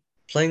win,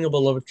 playing a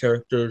beloved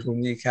character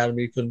whom the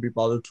Academy couldn't be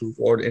bothered to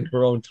award in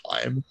her own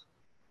time.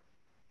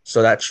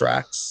 So that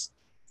tracks.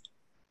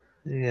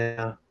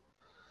 Yeah.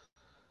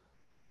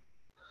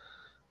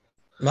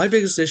 My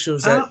biggest issue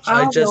is that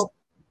I don't know.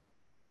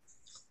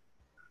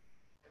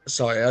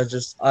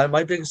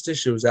 my biggest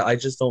issue is that I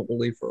just don't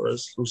believe her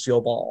as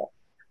Lucille Ball.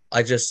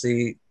 I just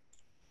see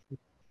a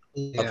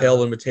Yeah.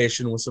 pale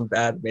imitation with some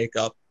bad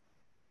makeup.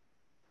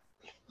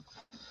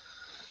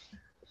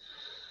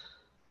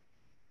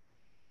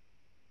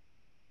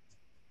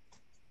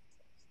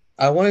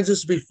 I wanted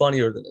this to be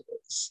funnier than it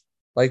is.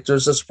 Like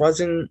there's a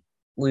surprisingly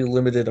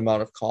limited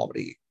amount of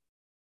comedy,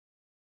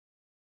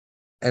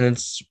 and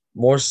it's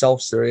more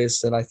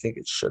self-serious than I think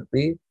it should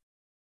be.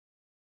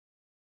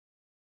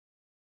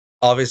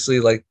 Obviously,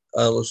 like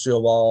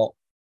Lucille Ball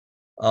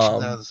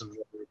um, That's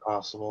very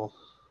possible.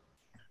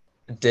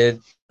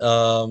 did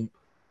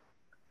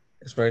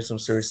experience some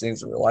serious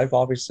things in real life,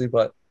 obviously,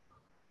 but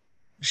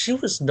she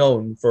was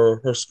known for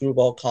her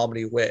screwball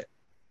comedy wit,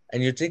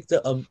 and you'd think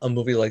that a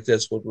movie like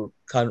this would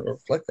kind of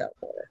reflect that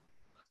more.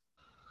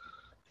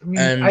 I mean,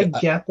 And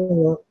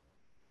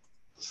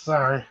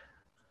sorry.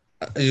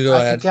 you go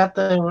I ahead. get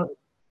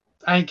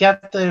I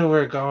get they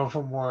were going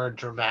for more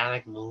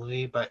dramatic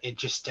movie, but it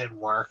just didn't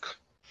work.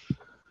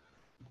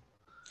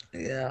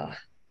 Yeah,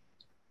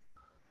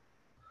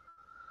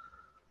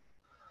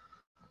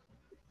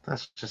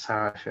 That's just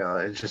how I feel.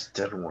 It just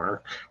didn't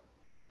work.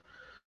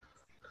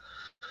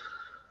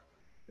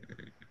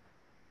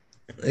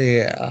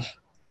 yeah.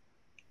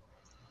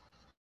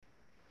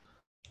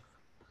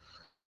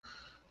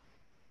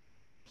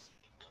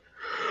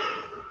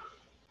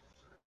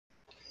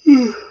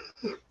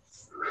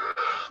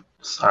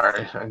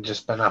 Sorry, I've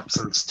just been up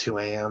since 2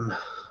 a.m.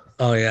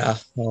 Oh yeah.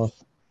 Well,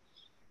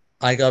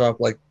 I got up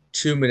like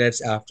 2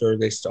 minutes after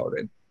they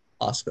started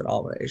Oscar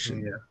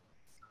nomination. Yeah.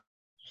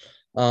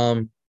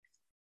 Um,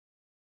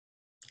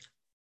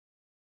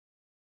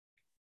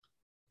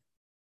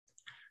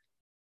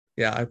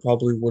 yeah, I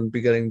probably wouldn't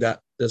be getting that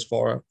this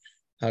far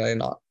had I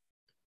not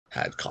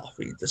had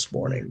coffee this Yeah.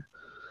 morning.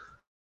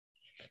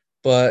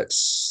 But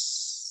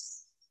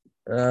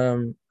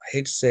I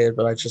hate to say it,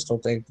 but I just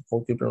don't think the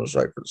goalkeeper was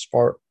right for this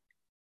part.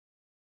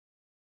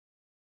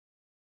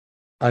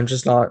 I'm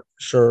just not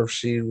sure if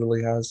she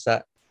really has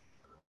that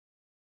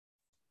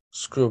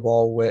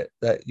screwball wit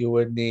that you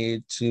would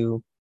need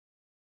to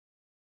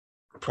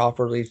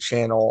properly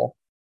channel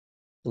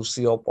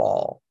Lucille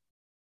Ball.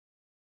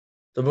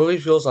 The movie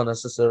feels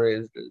unnecessary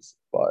as it is,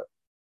 but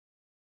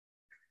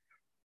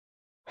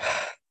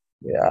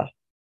yeah,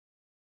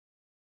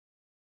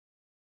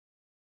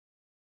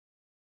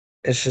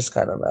 it's just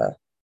kind of meh.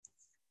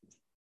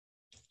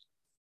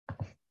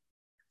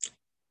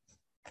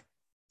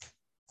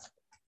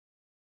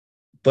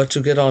 But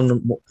to get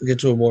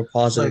to a more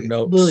positive Like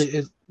note, literally,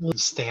 it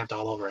was stamped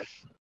all over it.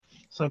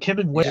 So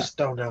Kidman, we yeah, just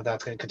don't know if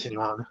that's going to continue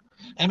on.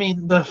 I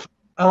mean,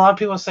 a lot of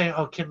people say,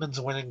 "Oh, Kidman's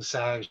winning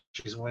SAG.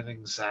 She's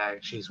winning SAG.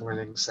 She's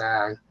winning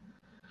SAG."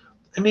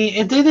 I mean,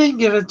 if they didn't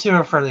give it to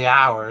her for the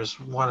hours,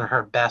 one of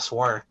her best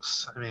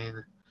works. I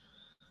mean,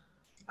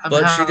 I'm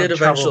but she did having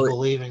trouble eventually.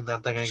 believing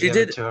that they're going to She give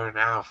it did. to her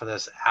now for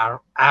this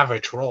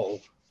average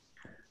role.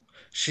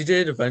 She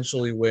did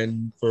eventually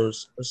win for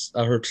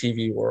her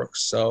TV work,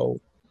 so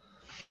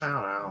I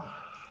don't know.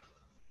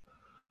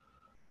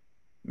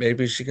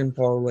 maybe she can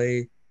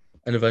parlay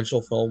an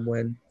eventual film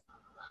win.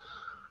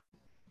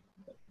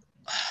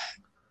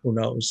 Who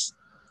knows?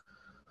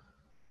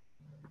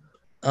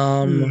 I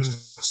don't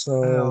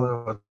So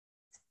know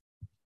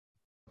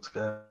what's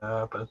going to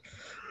happen.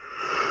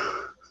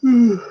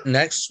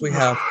 next we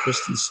have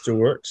Kristen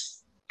Stewart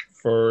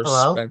for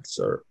Hello?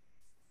 Spencer.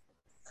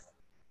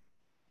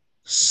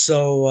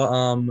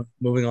 So,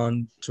 moving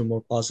on to a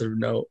more positive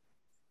note,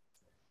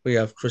 we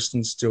have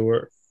Kristen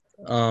Stewart,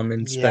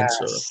 in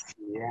Spencer. Yes,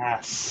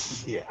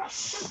 yes,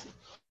 yes.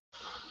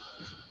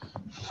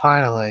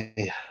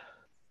 Finally,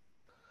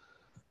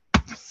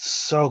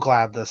 so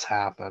glad this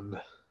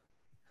happened.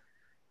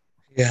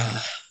 Yeah,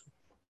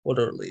 what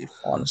a relief,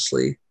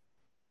 honestly.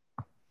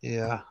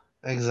 Yeah,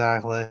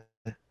 exactly.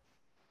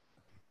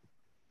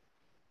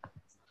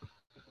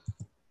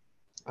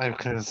 I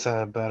couldn't have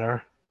said it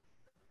better.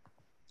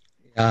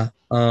 Yeah,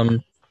 I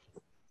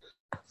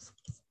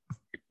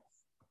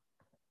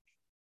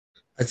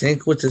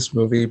think with this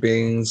movie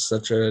being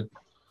such a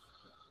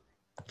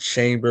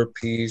chamber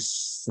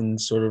piece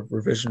and sort of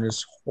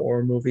revisionist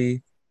horror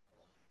movie,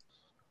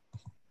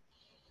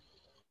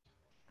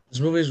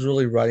 this movie is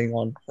really writing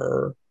on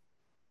her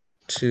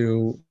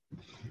to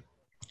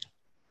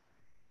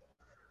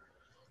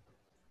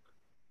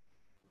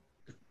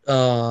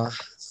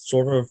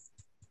sort of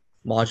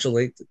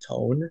modulate the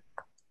tone.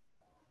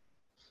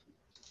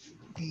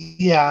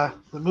 Yeah,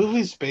 the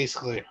movie's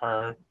basically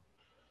her.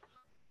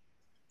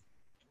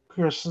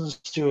 Kristen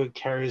Stewart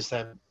carries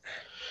that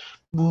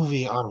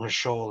movie on her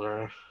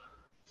shoulder.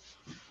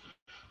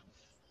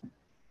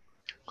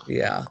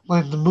 Yeah,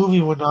 Like the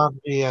movie would not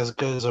be as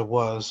good as it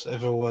was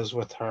if it was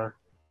with her.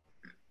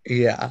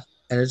 yeah.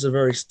 And it's a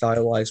very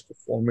stylized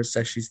performance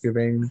that she's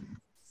giving.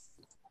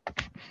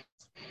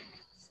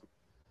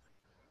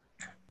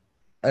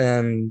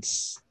 And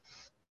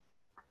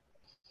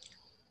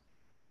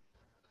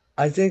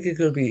I think it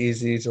could be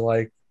easy to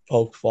like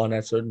poke fun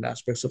at certain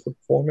aspects of the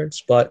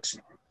performance, but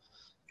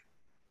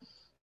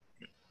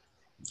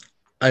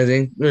I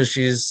think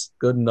she's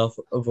good enough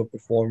of a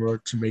performer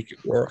to make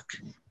it work.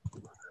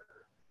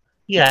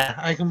 Yeah,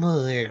 I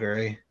completely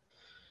agree.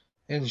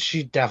 And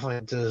she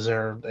definitely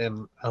deserved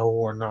an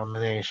award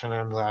nomination.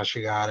 I'm glad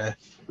she got it.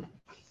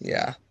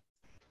 Yeah.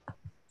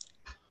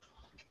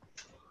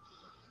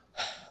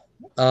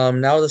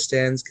 Now the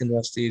stands can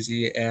rest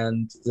easy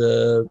and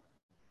the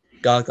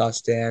Gaga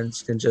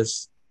stands can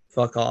just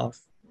fuck off.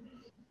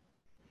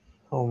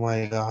 Oh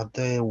my god,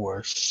 they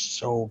were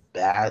so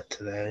bad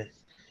today.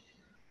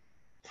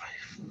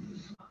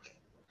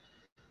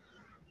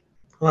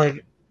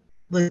 Like,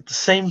 like the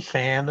same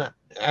fan,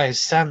 I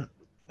sent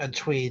a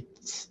tweet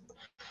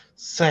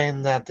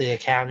saying that the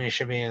Academy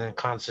should be in a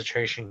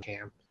concentration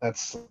camp.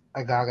 That's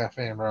a Gaga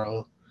fan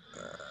wrote.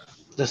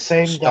 The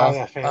same Stop.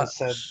 Gaga fan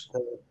said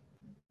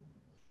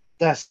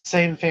that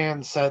same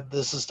fan said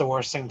this is the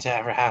worst thing to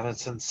ever happen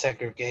since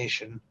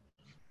segregation.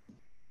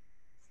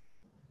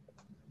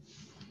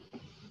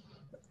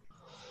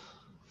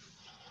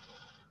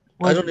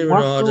 I Like don't even know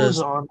what how to.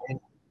 goes on in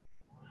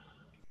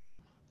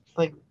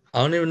like I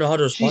don't even know how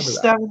to respond to she's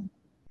that. seven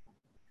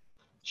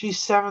she's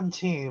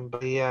 17,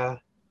 but yeah,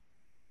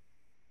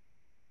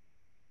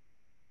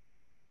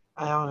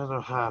 I don't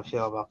know how I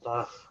feel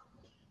about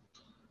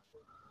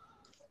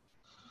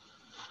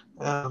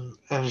that.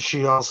 And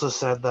she also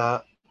said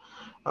that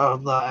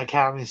the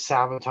Academy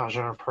sabotaged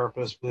her on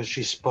purpose because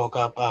she spoke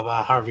up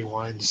about Harvey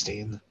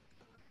Weinstein.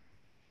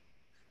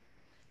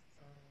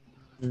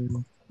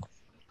 Mm,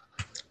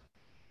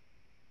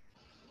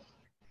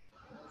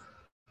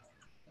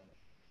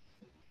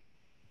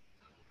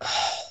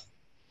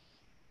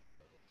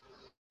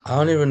 I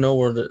don't even know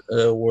where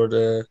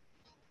to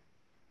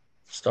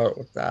start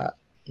with that.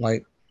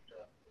 Like,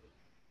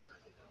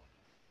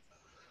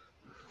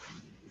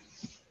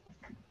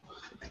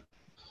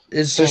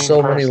 it's just Same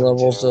so many person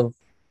levels too. of.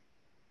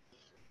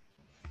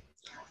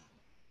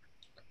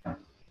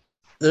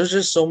 There's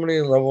just so many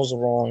levels of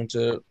wrong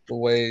to the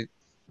way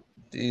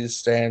these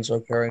stands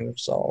are carrying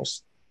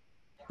themselves.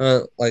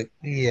 Like,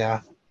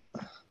 Yeah,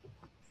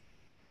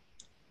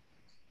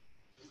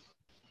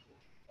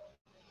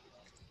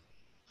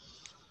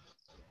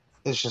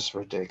 it's just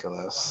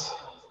ridiculous.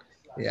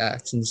 yeah,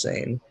 it's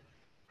insane.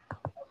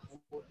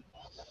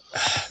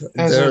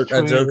 As I They're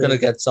gonna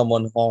tweeted, get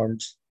someone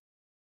harmed.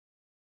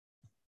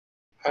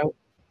 I,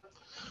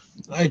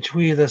 I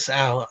tweeted this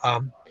out.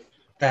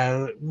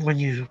 That when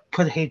you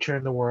put hatred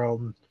in the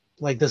world,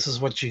 like this is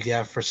what you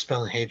get for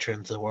spilling hatred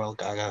into the world,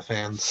 Gaga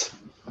fans.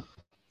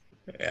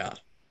 Yeah.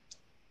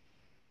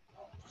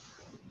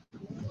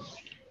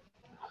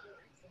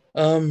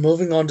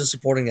 Moving on to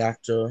supporting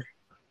actor,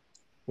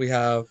 we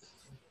have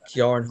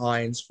Kieran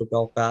Hines for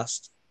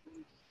Belfast,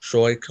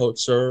 Troy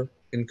Kotsur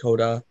in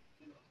Coda,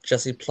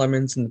 Jesse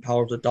Plemons in The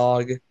Power of the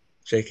Dog,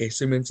 J.K.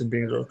 Simmons in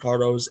Being the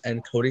Ricardos,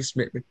 and Cody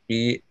Smith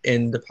McPhee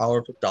in The Power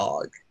of the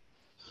Dog.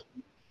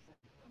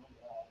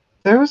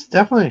 There was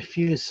definitely a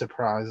few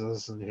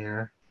surprises in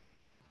here.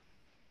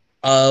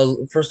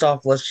 First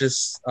off, let's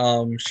just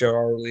share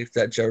our relief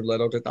that Jared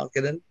Leto did not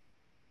get in.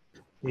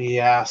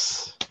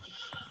 Yes.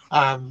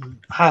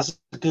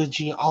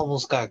 Hasaguchi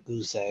almost got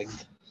goose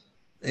egged.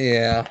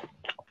 Yeah,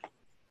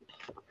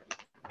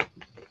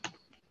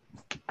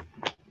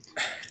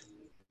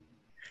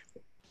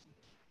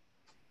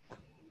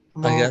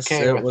 I'm I guess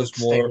okay it with was it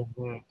more.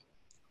 staying.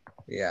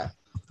 Yeah,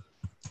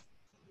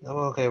 I'm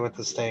okay with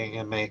it staying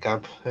in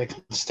makeup. It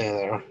can stay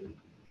there.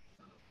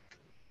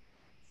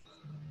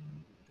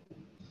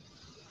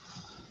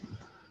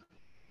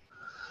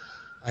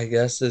 I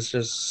guess it's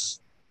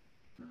just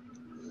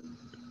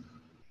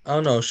I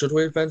don't know. Should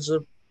we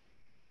offensive?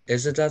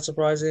 Is it that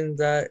surprising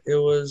that it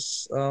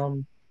was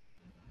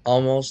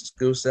almost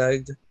goose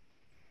egged?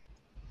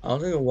 I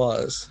don't think it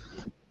was.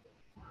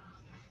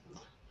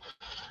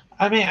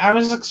 I mean, I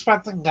was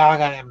expecting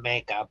Gaga in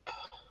makeup.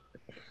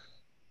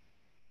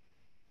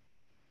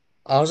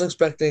 I was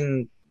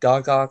expecting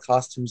Gaga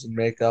costumes and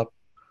makeup.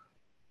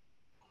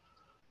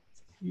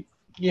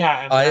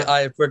 Yeah, and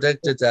I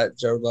predicted that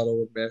Jared Leto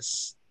would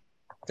miss.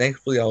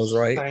 Thankfully, I was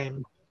right.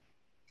 same.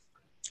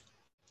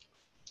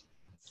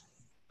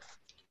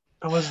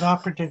 I was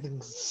not predicting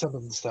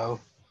Simmons though.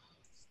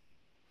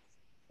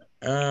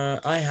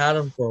 I had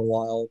him for a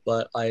while,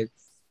 but I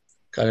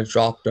kind of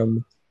dropped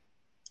him.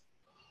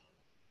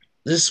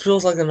 This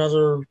feels like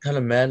another kind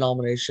of mad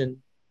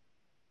nomination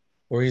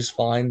where he's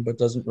fine but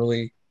doesn't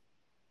really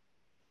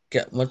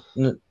get much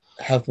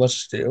have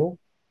much to do.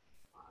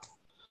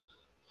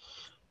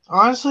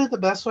 Honestly, the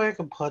best way I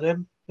can put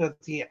him that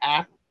the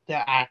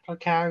actor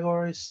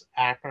categories,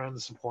 actor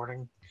and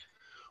supporting,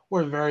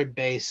 were very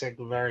basic,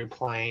 very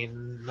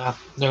plain.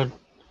 Nothing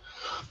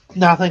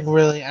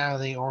really out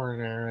of the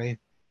ordinary.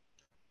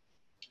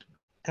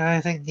 And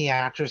I think the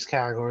actors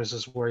categories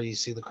is where you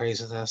see the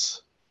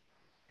craziness.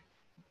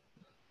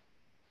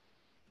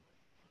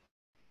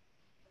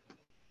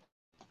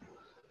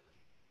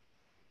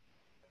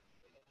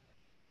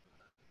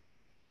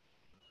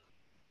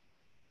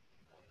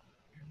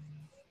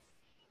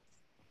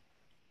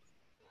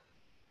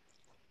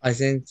 I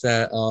think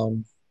that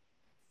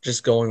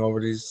just going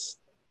over these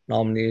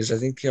nominees, I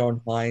think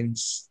Keon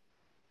Hines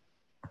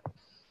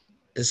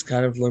is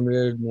kind of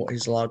limited in what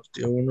he's allowed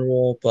to do in the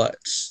role, but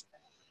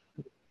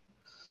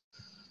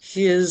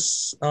he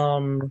is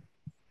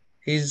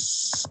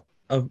he's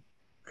a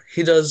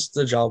he does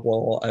the job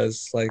well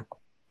as like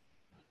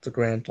the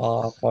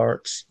grandpa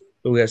part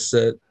who gets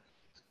the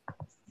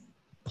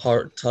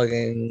heart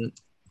tugging,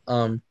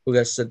 who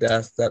gets the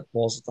death that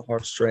pulls at the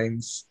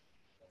heartstrings.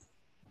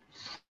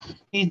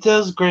 He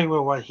does great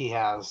with what he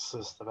has,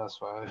 is the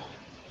best way.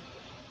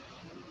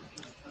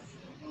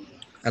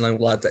 And I'm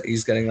glad that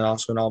he's getting an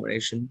Oscar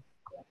nomination.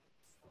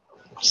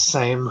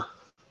 Same.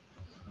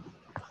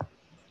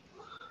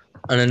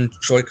 And then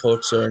Troy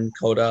Kotsur and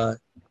Coda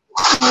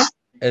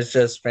is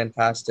just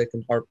fantastic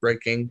and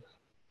heartbreaking.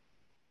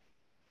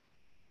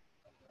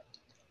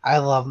 I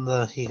love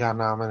that he got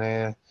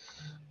nominated.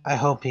 I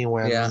hope he Yeah,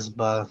 wins,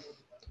 but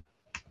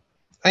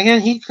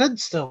again, he could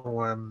still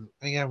win.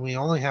 Again, we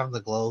only have the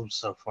Globes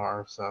so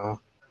far,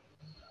 so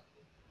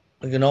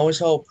we can always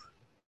hope.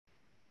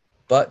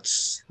 But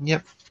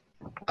yep.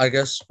 I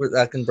guess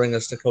that can bring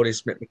us to Cody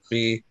Smith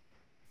McPhee,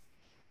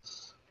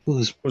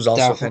 Who's who's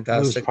also definitely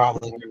who's fantastic.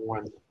 probably gonna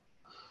win.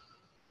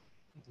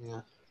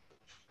 Yeah.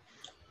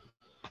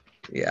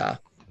 Yeah,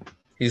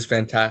 he's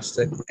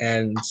fantastic.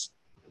 And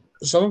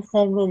some have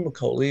called him a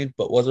co-lead,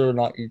 but whether or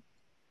not you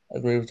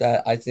agree with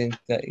that, I think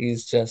that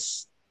he's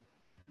just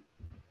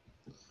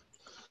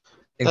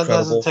That doesn't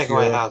incredible take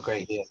away here. how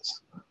great he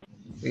is.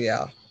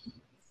 Yeah.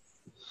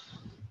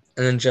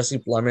 And then Jesse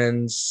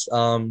Plemons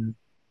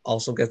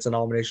also gets a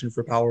nomination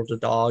for Power of the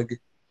Dog,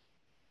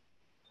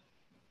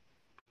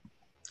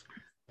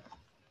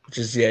 which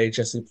is yay.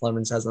 Jesse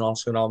Plemons has an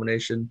Oscar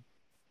nomination.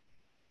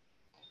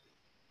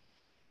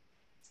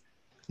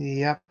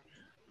 Yep.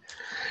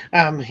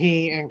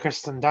 He and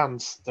Kristen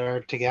Dunst, they're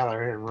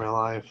together in real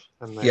life,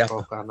 and they Yep.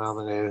 both got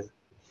nominated.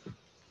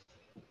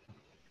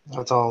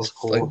 That's always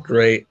It's like cool.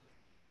 great.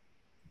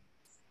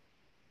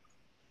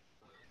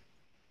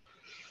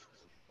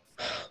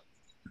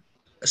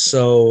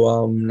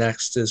 So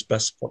next is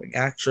Best Supporting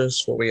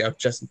Actress, where we have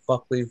Jessie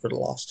Buckley for The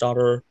Lost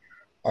Daughter,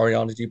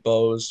 Ariana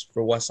DeBose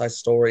for West Side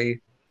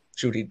Story,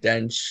 Judi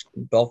Dench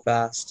in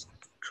Belfast,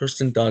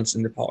 Kirsten Dunst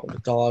in The Power of the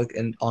Dog,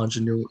 and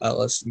Anjanou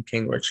Ellis in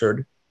King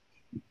Richard.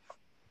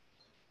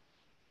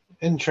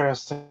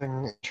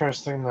 Interesting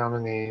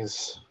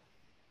nominees.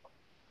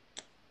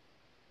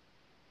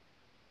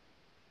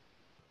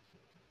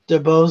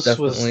 DeBose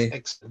was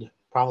Definitely,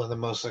 probably the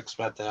most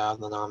expected out of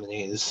the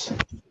nominees.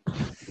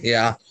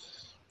 yeah.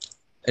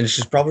 And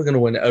she's probably going to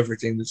win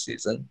everything this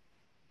season.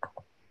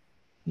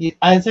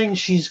 I think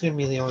she's going to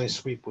be the only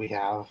sweep we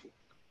have.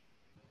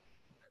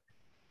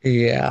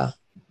 Yeah,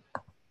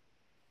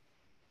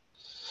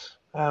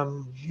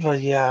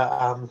 But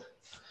yeah,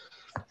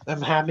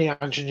 I'm happy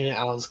Angelina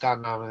Ellis got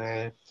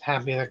nominated.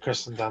 Happy that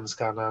Kristen Dunst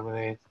got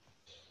nominated.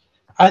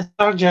 I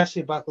thought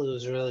Jessie Buckley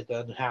was really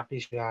good. Happy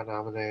she got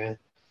nominated.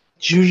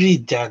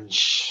 Judi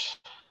Dench.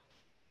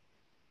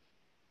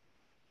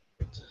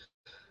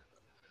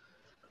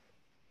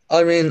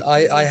 I mean,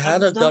 I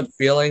had a I'm gut done.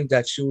 feeling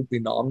that she would be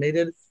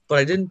nominated, but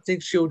I didn't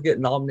think she would get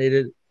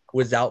nominated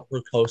without her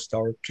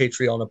co-star,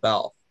 Catriona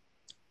Balfe.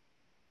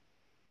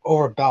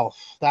 Or Belf.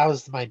 That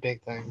was my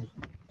big thing.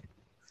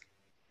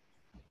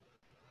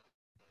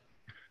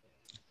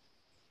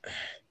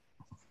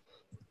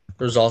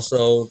 There's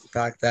also the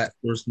fact that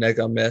there's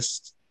Nega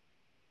missed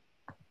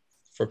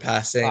for That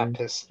passing.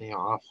 pissed me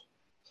off.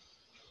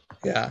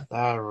 Yeah.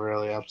 That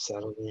really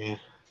upset me.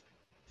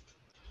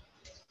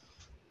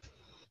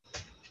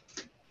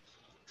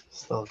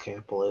 Still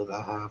can't believe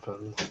that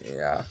happened.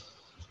 Yeah.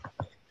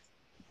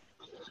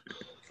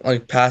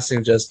 Like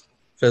passing just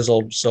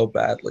fizzled so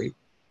badly.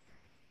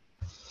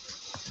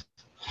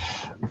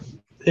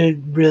 It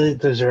really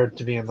deserved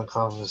to be in the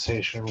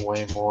conversation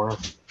way more.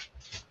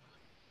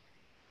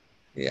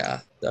 Yeah,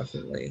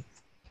 definitely.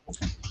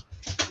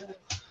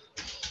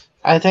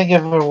 I think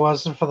if it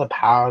wasn't for the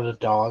power of the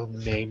dog,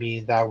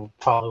 maybe that would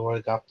probably would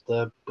have got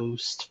the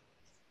boost.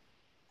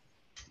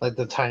 Like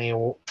the tiny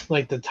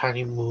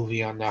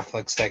movie on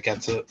Netflix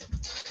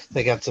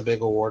that gets a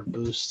big award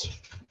boost.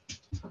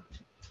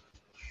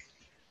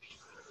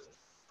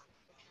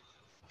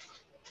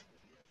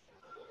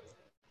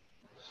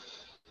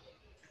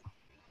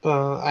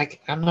 But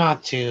I'm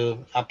not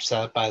too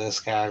upset by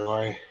this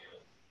category.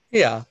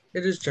 Yeah,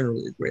 it is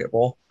generally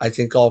agreeable. I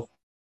think all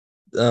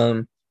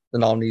the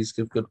nominees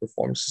give good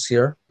performances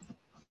here.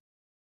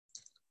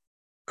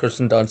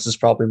 Kirsten Dunst is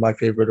probably my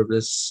favorite of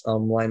this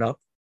lineup.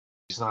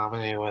 She's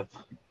nominated with.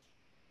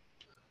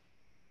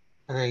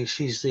 I think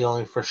she's the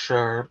only for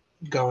sure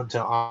going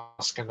to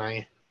Oscar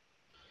night.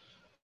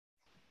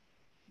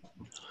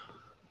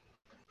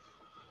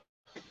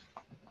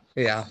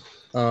 Yeah.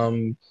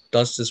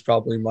 Dunst is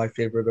probably my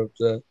favorite of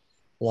the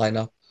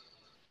lineup.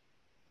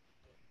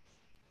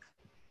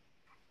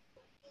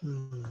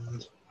 Hmm.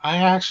 I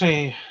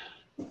actually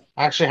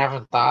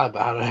haven't thought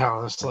about it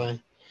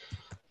honestly.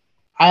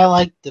 I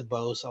like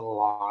DeBose a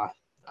lot.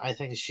 I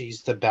think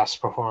she's the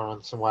best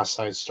performance in West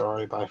Side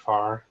Story by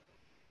far.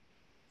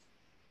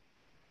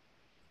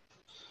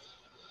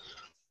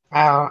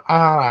 I don't know.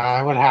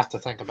 I would have to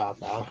think about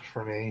that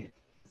for me.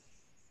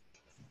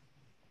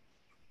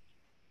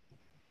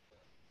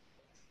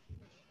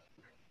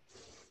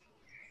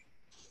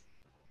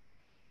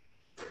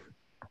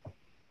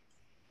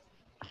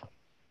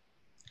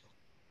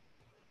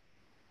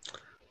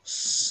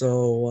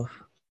 So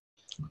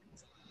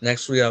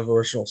next we have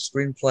original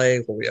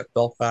screenplay where we have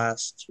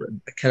Belfast,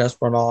 written by Kenneth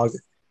Branagh,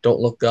 Don't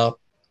Look Up,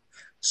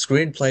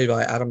 screenplay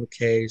by Adam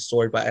McKay,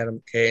 story by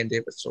Adam McKay and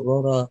David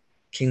Sirota,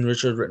 King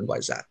Richard, written by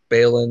Zach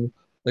Balin,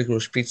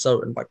 Licorice Pizza,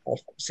 written by Paul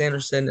Thomas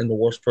Anderson, and The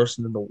Worst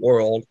Person in the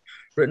World,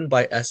 written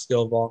by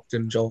Eskil Vogt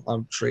and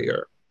Joachim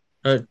Trier.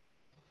 Uh,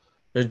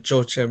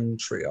 Joachim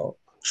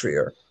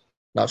Trier.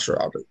 Not sure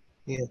how to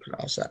Yeah.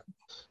 pronounce that.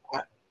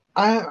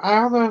 I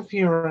don't know if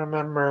you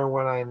remember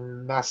when I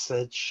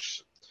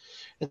messaged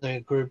in the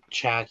group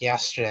chat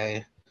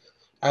yesterday.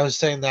 I was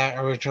saying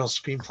that original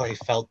screenplay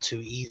felt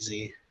too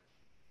easy.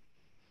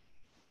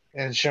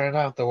 And sure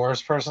enough, the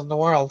worst person in the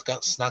world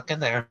got snuck in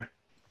there.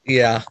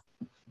 Yeah,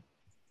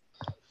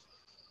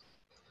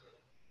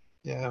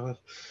 Yeah,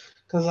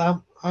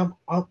 because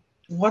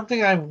one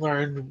thing I've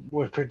learned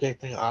with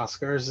predicting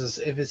Oscars is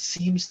if it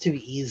seems too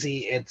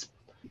easy,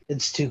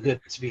 it's too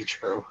good to be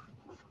true.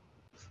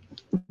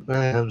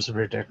 When it comes to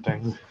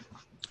predicting.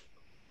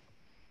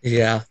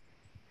 yeah.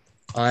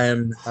 I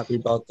am happy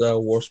about the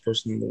worst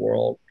person in the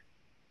world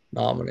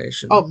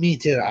nomination. Oh, me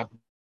too.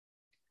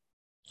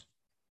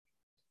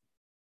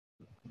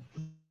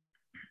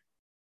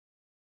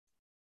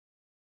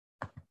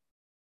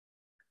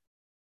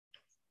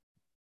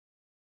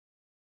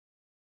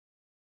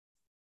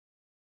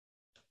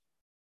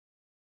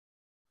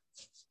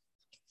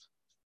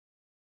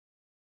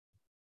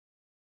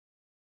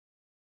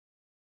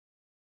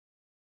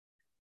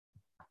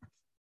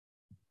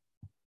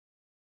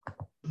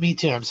 Me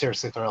too. I'm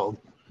seriously thrilled.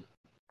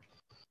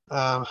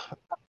 Um,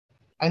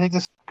 I think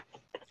this,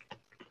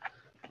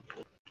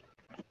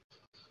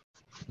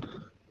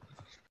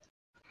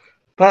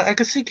 but I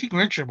could see King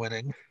Richard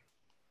winning.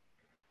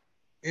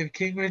 If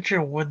King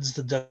Richard wins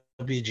the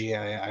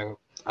WGA,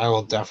 I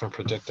will definitely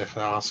predict it for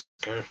the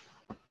Oscar.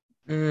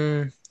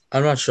 Mm,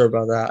 I'm not sure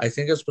about that. I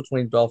think it's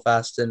between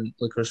Belfast and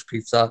Licorice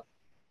Pizza.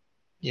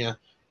 Yeah,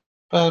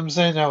 but I'm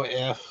saying no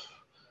if.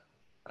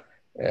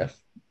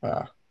 If,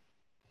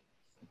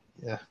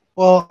 Yeah.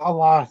 Well, a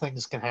lot of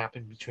things can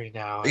happen between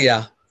now and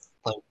yeah,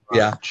 like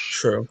yeah, March.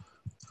 true.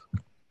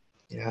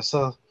 Yeah,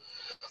 so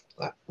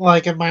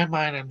like in my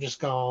mind, I'm just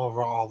going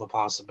over all the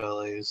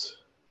possibilities.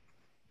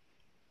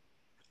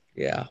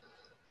 Yeah,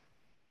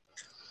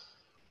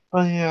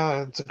 But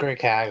yeah, it's a great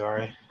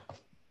category.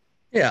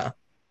 yeah.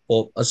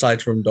 Well,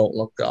 aside from Don't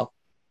Look Up.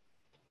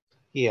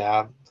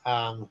 Yeah.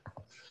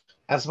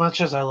 As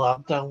much as I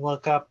love Don't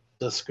Look Up,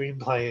 the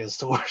screenplay is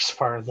the worst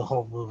part of the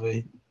whole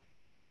movie.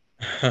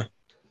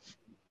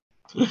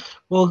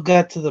 We'll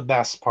get to the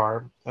best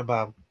part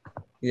about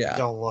Yeah,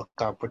 Don't Look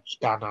Up, which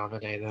got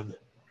nominated.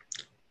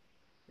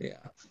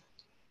 yeah.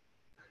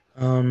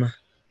 Um,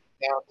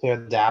 Now to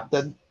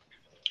Adapted.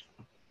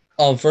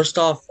 First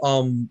off,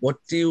 what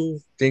do you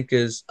think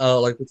is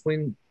like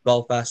between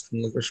Belfast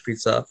and Licorice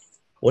Pizza,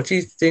 what do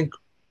you think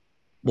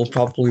will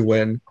probably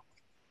win?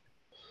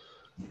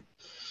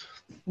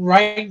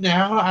 Right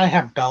now, I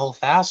have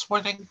Belfast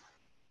winning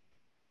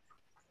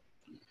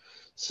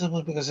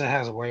simply because it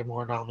has way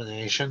more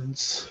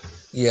nominations.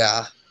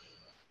 Yeah,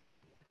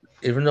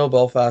 even though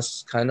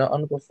Belfast kind of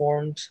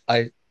underperformed,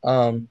 I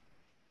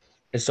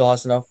it still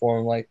has enough for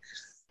him. Like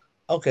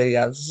Okay,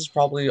 yeah, this is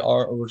probably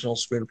our original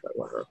screenplay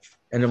winner,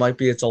 and it might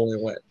be its only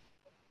win.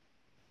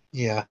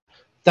 Yeah,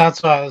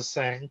 that's what I was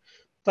saying.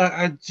 But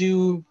I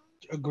do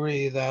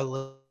agree that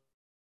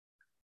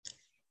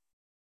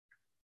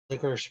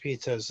Licorice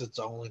Pizza is its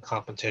only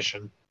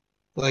competition.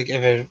 Like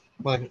if it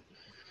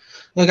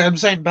like I'm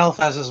saying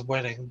Belfast is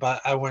winning, but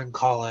I wouldn't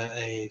call it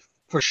a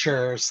for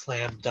sure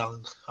slam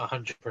dunk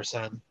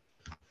 100%.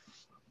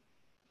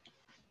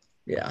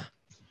 Yeah.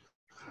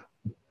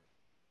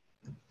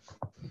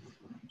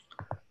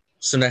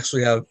 So next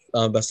we have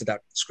Best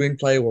Adapted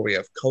Screenplay, where we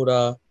have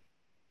Coda,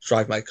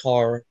 Drive My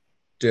Car,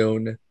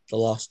 Dune, The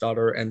Lost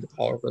Daughter, and The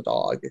Power of the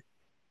Dog.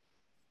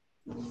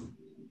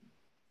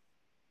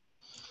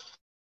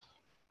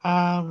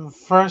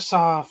 First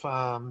off,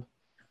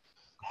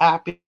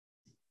 happy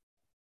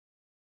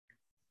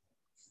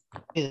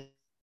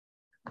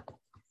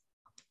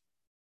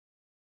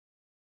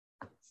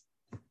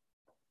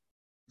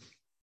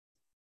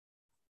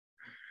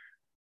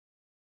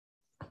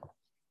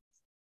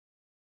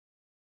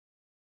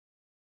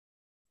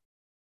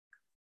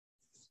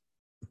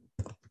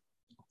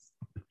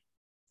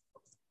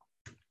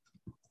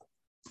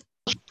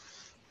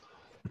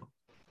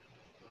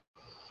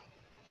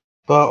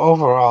but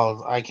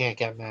overall I can't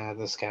get mad at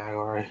this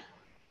category.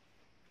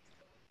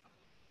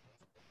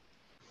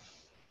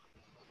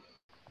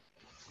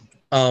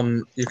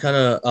 You kind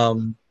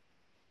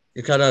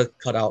of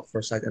cut out for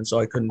a second, so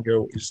I couldn't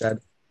hear what you said.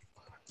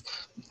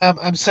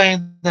 I'm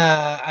saying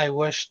that I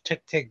wish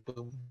Tick Tick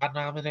Boom got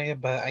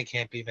nominated, but I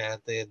can't be mad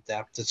at the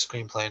adapted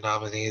screenplay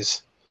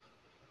nominees.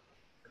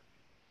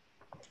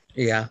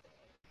 Yeah,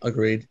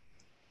 agreed.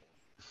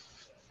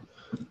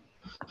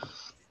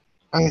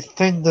 I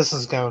think this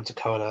is going to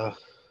Coda.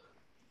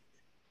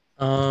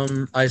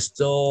 I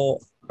still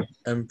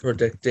am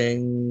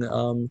predicting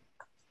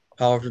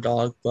Power of the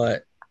Dog,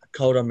 but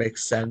Coda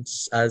makes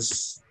sense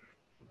as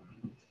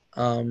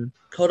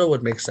Coda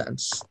would make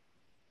sense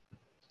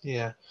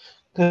Yeah,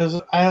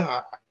 because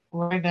I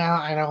right now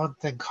I don't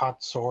think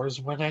Hot Soar is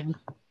winning,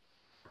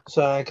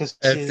 so I could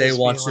if see they this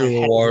want being to like,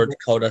 hey, reward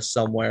Coda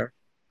somewhere.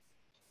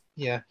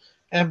 yeah,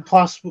 and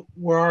plus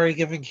we're already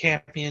giving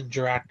champion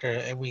director,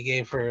 and we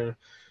gave her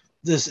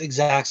this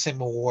exact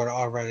same award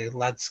already.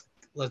 Let's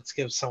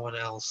give someone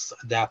else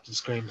adapted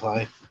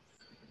screenplay,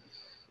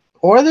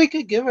 or they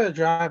could give it a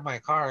Drive My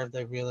Car if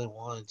they really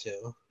wanted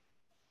to.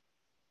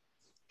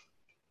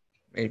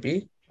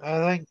 Maybe. I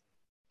think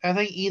I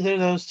think either of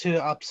those two,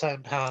 Upside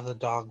and Pound the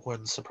Dog,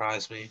 wouldn't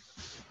surprise me.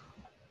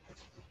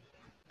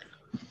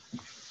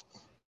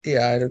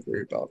 Yeah, I'd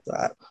agree about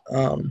that.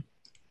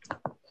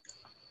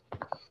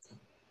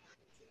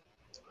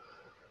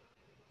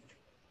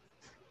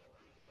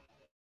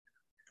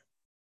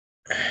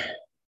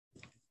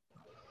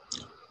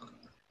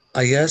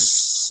 I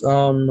guess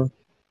And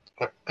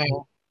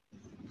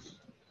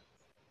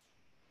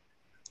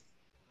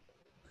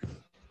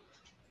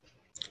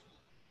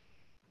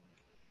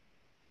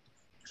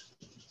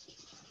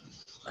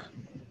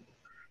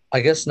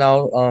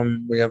now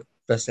we have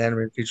Best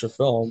Animated Feature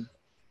Film,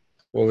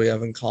 where we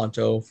have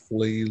Encanto,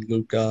 Flea,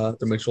 Luca,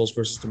 The Mitchells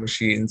versus the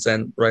Machines,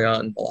 and Raya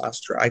and the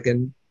Last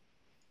Dragon.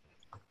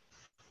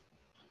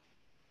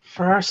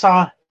 first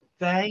off,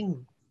 thank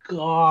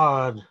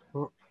God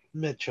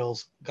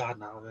Mitchell's got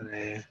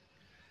nominated.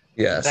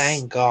 Yes.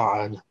 Thank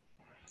God.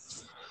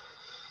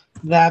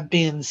 That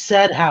being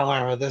said,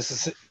 however, this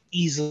is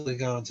easily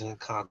going to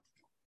the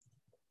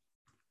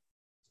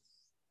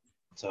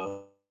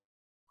so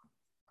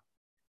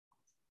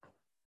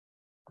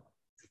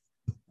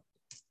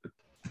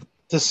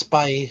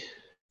despite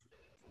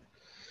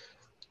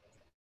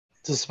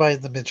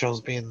despite the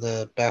Mitchells being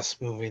the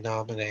best movie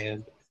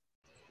nominated,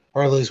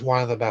 or at least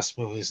one of the best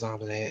movies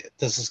nominated,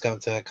 this is going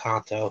to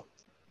Kanto.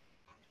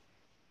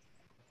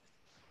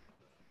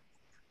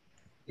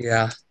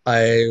 Yeah,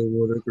 I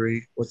would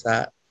agree with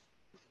that.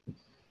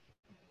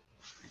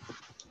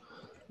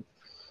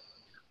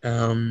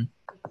 Um,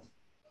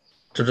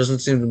 there doesn't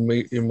seem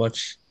to be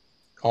much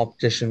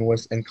competition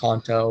with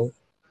Encanto.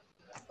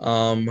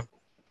 Um,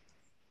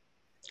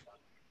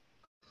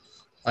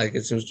 like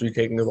it seems to be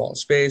taking the ball in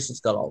space. It's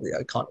got all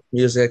the iconic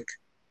music.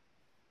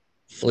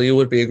 Flea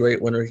would be a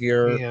great winner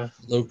here. Yeah.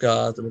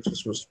 Luca, The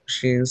Mitchells vs.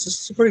 Machines.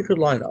 This is a pretty good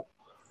lineup.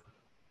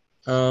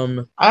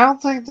 Um, I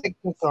don't think they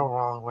could go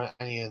wrong with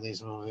any of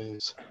these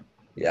movies.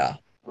 yeah.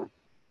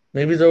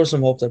 Maybe there was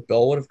some hope that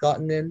Bill would have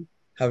gotten in.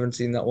 Haven't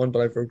seen that one,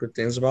 but I've heard good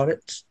things about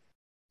it.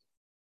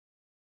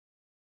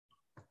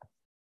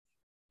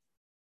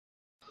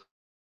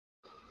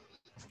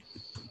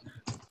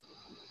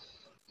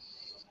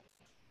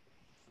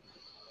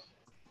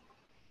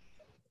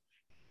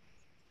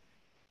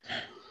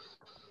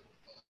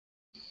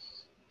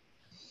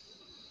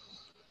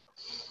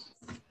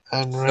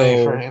 I'm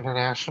ready for So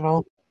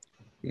international.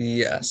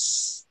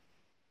 yes.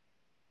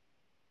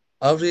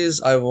 Of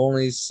these, I've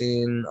only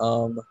seen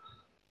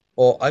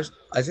well,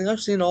 I think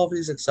I've seen all of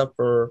these except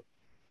for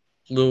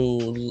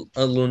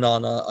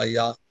Lunana,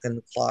 Ayak,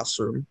 and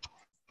Classroom.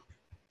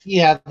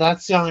 Yeah,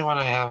 that's the only one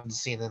I haven't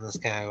seen in this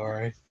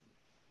category.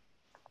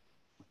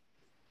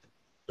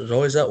 There's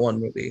always that one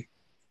movie.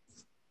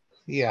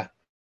 Yeah,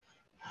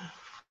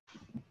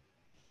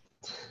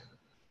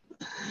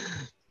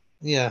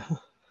 yeah.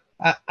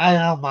 I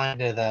don't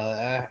mind it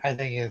though. I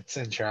think it's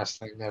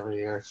interesting every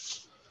year.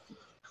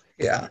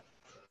 Yeah.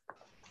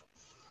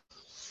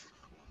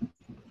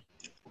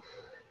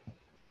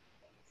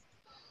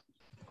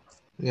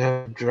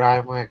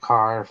 Drive my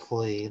car,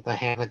 flee, the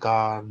hand of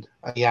God,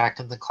 a yak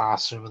in the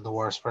classroom, and the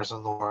worst person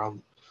in the world.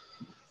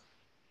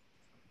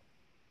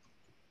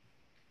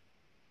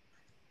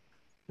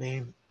 I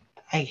mean,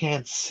 I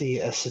can't see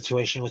a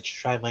situation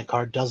which Drive My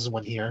Car does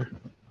one here,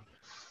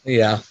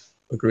 Yeah.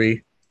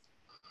 Agree.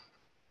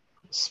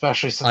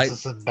 especially since I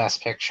it's in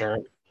Best Picture.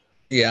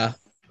 yeah.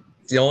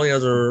 The only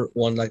other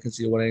one I can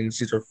see winning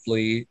is either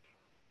Flea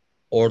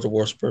or The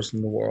Worst Person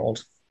in the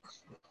World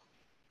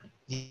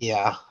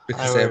Yeah, I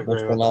because they would have agree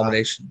multiple with that.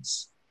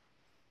 nominations.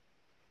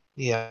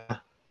 Yeah.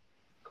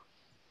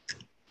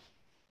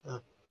 I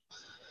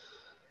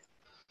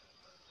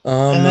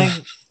Um,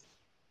 think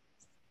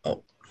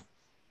oh,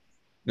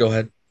 go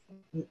ahead.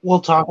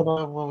 we'll talk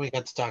about it when we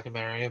get to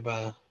documentary,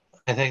 but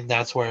I think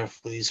that's where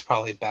Flea's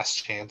probably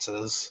best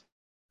chances.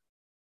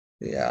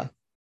 Yeah.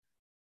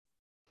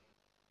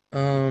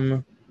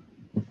 Um,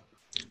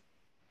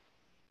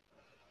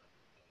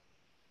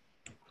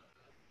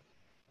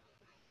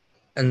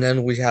 and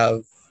then we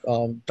have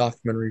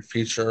documentary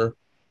feature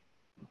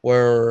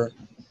where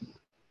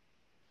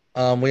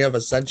we have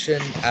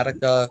Ascension,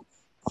 Attica,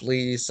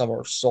 Flea, Summer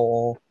of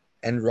Soul,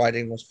 and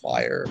Riding with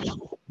Fire.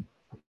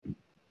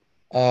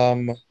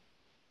 Um,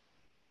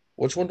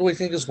 which one do we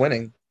think is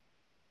winning?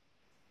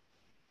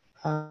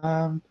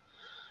 Um,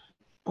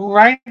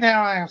 right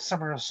now I have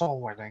Summer of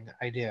Soul winning.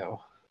 I do.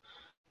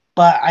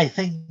 But I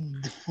think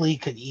the Flea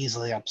could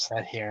easily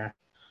upset here.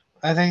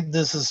 I think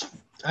this is.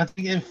 I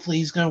think if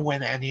Flea's gonna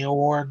win any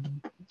award,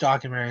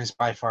 documentary is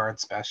by far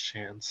its best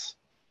chance.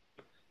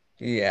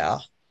 Yeah,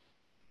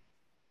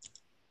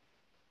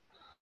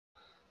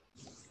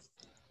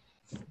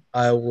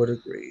 I would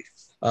agree.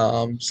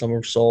 Summer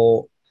of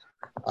Soul,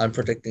 I'm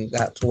predicting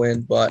that to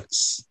win, but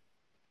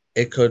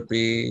it could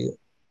be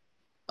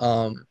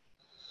um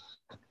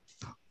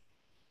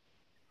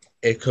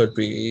it could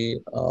be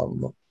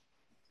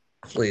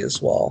Flea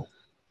as well.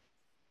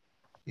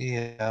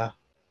 Yeah.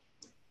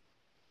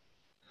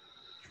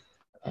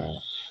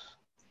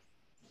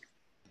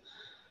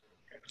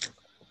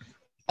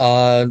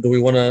 Uh, do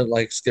we want to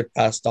like skip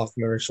past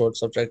documentary short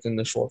subject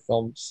into short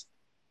films?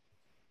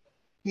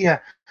 Yeah.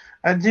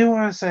 I do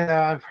want to say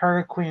that I've heard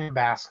of Queen of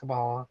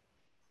Basketball.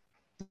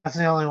 That's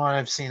the only one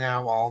I've seen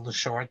out of all the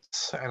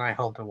shorts, and I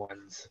hope it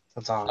wins.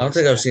 That's all I'm I don't gonna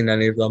think I've say. seen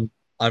any of them.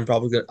 I'm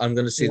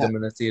gonna see Yeah. them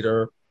in the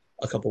theater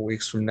a couple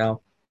weeks from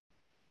now.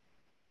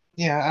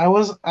 Yeah,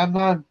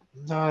 I'm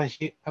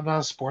not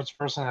a sports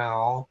person at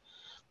all,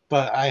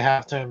 but I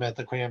have to admit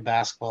the Queen of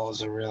Basketball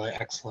is a really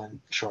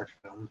excellent short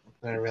film.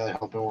 And I really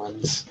hope it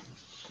wins.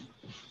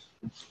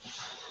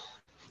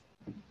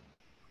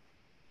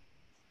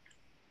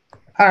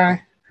 All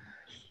right.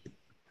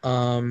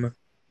 Um,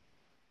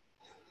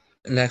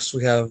 Next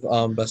we have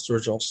best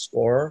original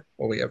score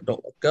where we have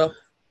Don't Look Up,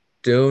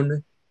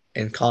 Dune,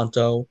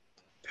 Encanto,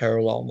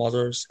 Parallel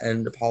Mothers,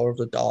 and The Power of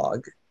the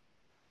Dog.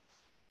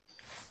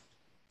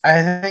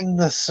 I think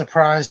the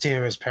surprise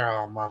here is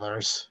Parallel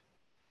Mothers.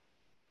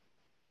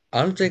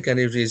 I don't think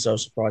any of these are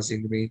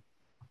surprising to me.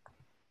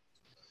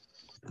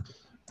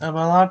 A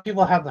lot of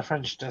people have the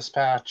French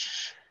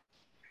Dispatch.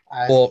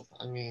 Well,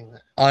 I mean,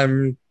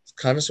 I'm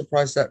kind of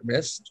surprised that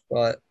missed,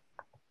 but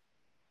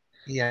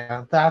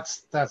yeah,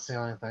 that's the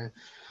only thing.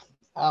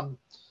 Um,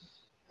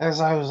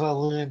 as I was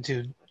alluding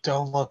to,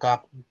 Don't Look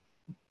Up.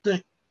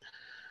 The,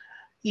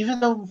 even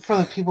though for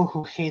the people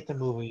who hate the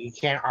movie, you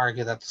can't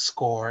argue that the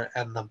score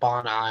and the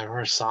Bon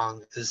Iver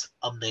song is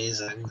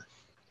amazing.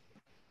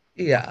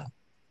 yeah,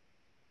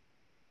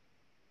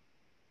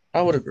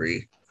 I would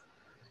agree.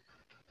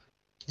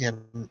 Yeah,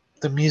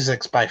 the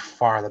music's by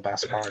far the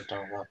best part.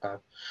 Don't Look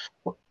Up.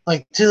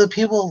 Like to the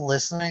people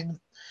listening,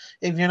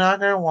 if you're not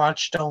gonna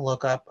watch Don't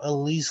Look Up, at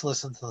least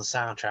listen to the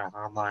soundtrack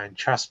online.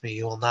 Trust me,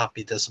 you will not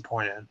be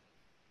disappointed.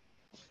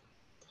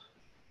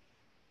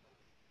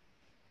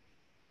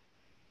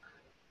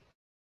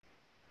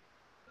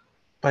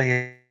 But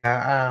yeah,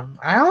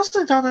 I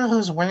honestly don't know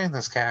who's winning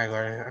this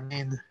category. I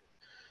mean,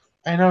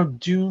 I know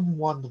Dune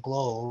won the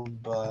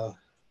Globe,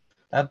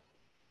 that,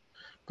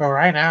 but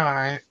right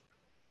now,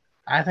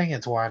 I think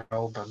it's wide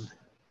open.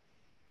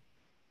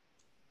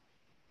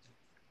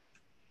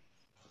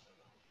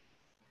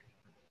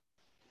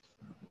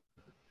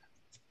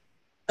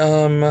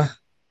 Um,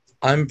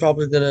 I'm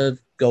probably gonna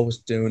go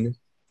with Dune.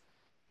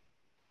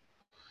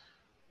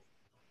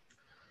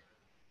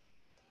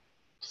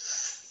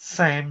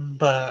 Same,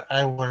 but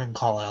I wouldn't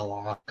call it a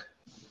lock.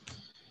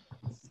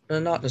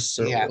 Not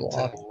necessarily Yeah, a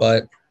lock,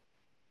 but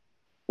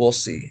we'll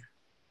see.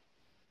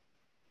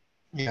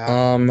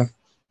 yeah, Um,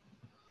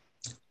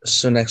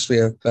 so next we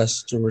have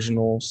Best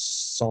Original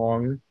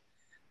Song,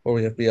 where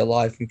we have Be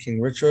Alive from King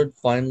Richard.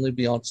 Finally,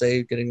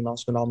 Beyonce getting an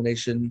Oscar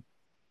nomination.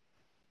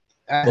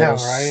 I Little,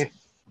 know, right?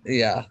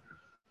 yeah.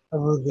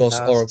 Aruga Dos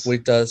Dust.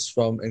 Oruguitas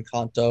from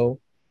Encanto,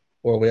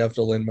 where we have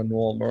the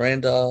Lin-Manuel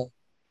Miranda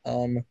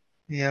um,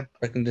 Yep.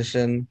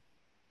 recognition.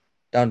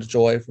 Down to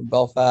Joy from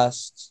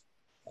Belfast,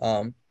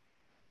 um,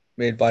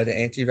 made by the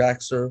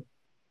anti-vaxxer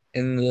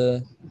in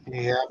the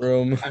Yep.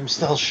 room. I'm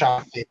still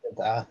shocked they did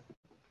that.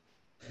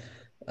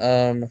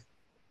 Um,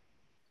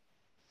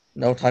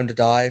 No Time to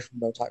Die from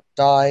No Time to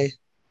Die,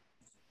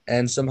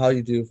 and Somehow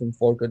You Do from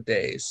Four Good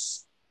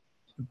Days.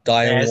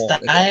 Diane There's Warren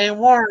again. Diane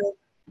Warren.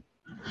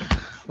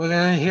 We're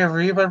gonna hear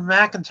Reba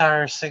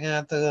McEntire singing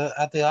at the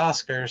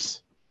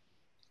Oscars.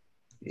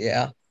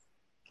 Yeah.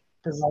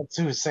 Because that's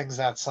who sings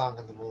that song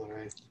in the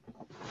movie.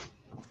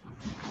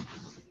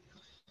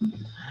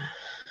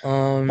 But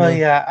Um,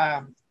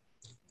 yeah,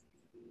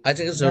 I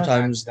think it's No No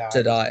Time Time to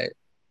to Die. Die.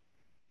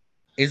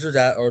 Either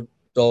that or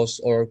Dos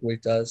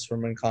Oruguitas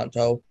from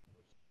Encanto,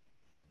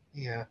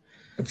 Yeah,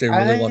 if they I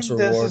really want think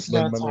to this reward is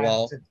no time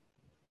Lin-Manuel. to.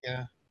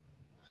 Yeah,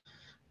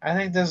 I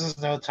think this is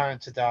no time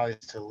to die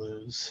to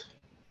lose.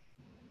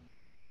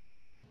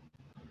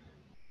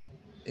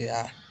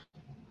 Yeah.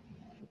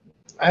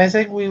 I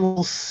think we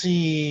will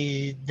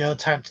see No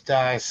Time to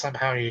Die,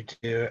 Somehow You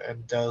Do,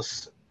 and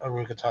Dos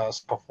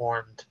Arugatas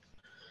performed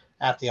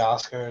at the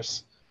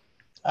Oscars.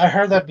 I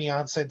heard that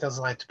Beyonce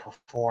doesn't like to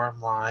perform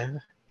live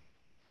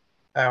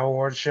at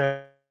award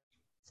shows,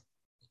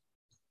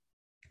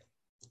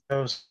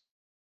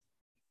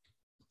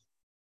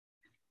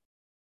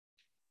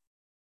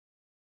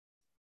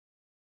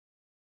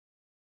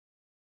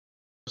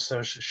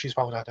 so she's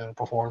probably not going to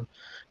perform.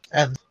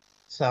 And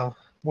so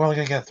we're only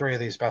going to get three of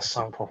these best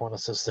song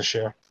performances this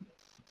year.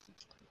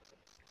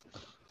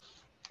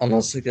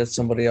 Unless they get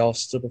somebody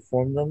else to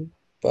perform them.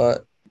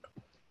 But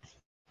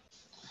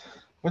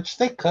Which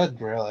they could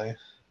really.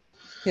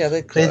 yeah,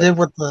 they They could. did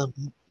with the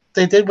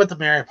they did with the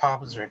Mary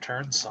Poppins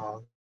Return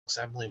songs.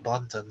 Emily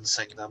Blunt didn't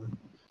sing them.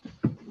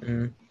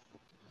 Mm.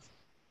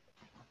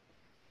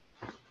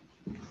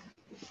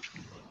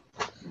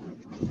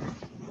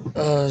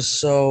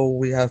 So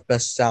we have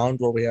Best Sound,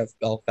 where we have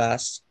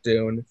Belfast,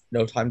 Dune,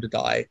 No Time to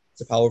Die,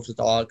 The Power of the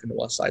Dog, and The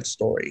West Side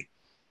Story.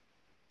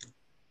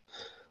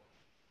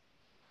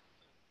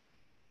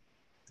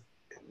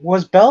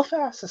 Was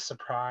Belfast a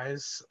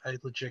surprise? I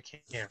legit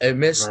can't It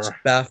missed remember.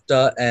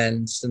 BAFTA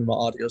and Cinema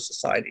Audio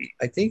Society.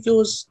 I think it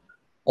was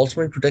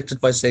ultimately predicted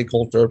by Say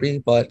Cold Derby,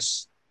 but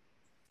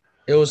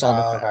it was on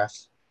the Okay.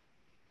 path.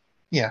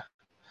 Yeah.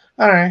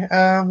 All right.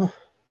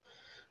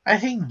 I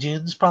think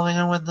Dune's probably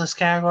gonna win this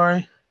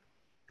category.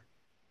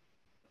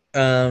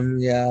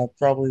 Yeah,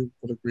 probably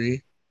would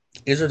agree.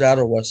 Either that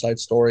or West Side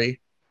Story.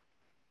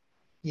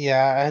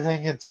 Yeah, I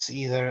think it's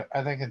either.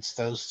 I think it's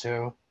those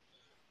two.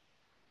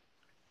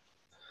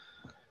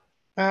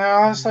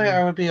 Honestly, Mm,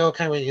 I would be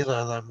okay with either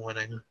of them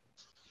winning.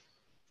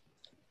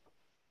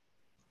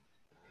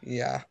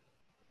 yeah.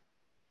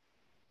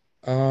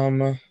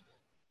 Um,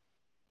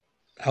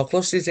 how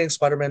close do you think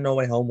Spider-Man No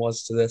Way Home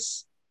was to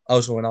this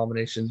Oscar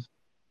nomination?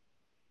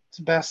 It's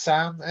the best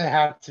sound. It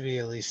had to be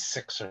at least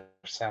 6 or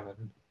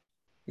 7.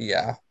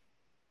 Yeah.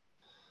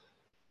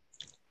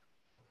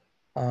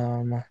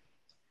 Um,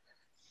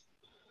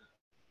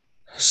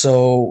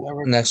 so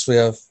Whatever. next we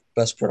have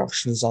Best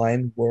Production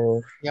Design,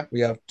 where Yep. we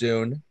have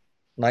Dune,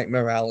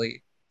 Nightmare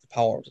Alley, The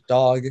Power of the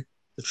Dog,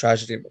 The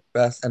Tragedy of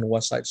Macbeth, and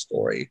West Side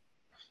Story.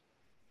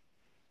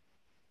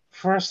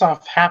 First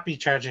off, happy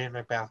Tragedy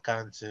Macbeth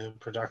got into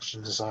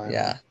production design.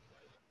 Yeah.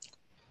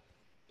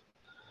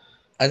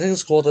 I think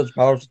it's cool that The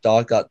Power of the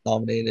Dog got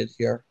nominated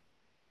here.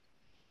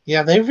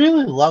 Yeah, they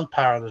really loved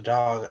Power of the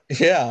Dog.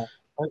 Yeah.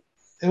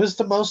 It was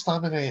the most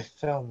nominated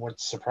film, which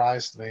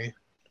surprised me.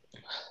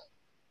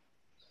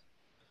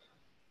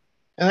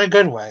 In a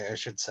good way, I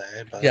should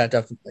say. But Yeah,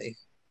 definitely.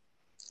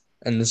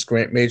 And this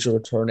Grant Major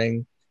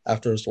returning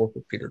after his work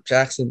with Peter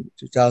Jackson in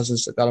the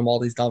 2000s that got him all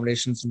these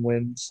nominations and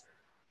wins.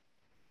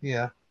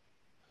 yeah.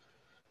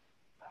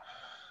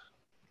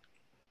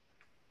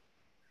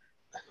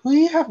 Who do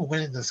you have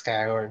winning this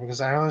category?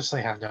 Because I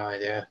honestly have no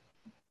idea.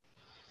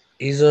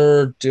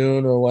 Either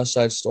Dune or West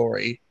Side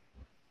Story.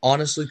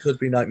 Honestly, could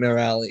be Nightmare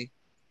Alley.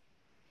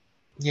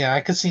 Yeah,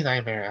 I could see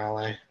Nightmare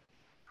Alley.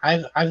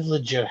 I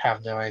legit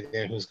have no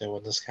idea who's gonna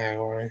win this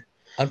category.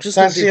 I'm just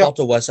going to That's the default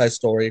to West Side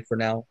Story for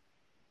now.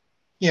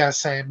 yeah,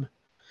 same.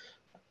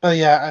 But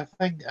yeah,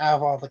 I think out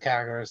of all the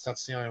categories,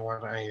 that's the only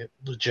one I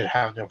legit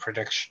have no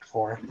prediction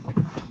for.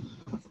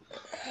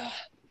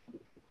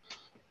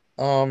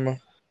 Um,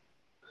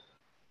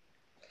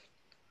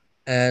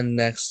 and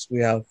next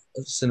we have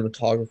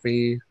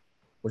cinematography,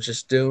 which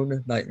is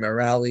Dune, Nightmare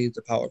Alley,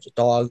 The Power of the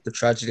Dog, The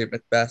Tragedy of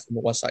Macbeth, and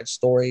The West Side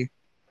Story.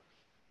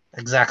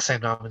 Exact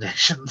same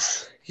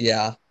nominations.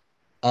 Yeah.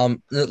 Like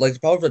The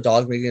Power of the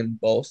Dog making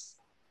both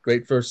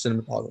great for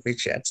cinematography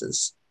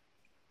chances.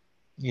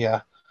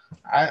 Yeah.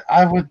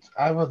 I love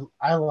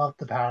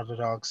the Power of the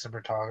Dog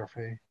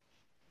cinematography.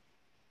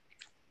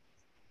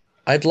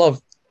 I'd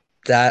love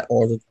that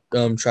or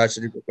the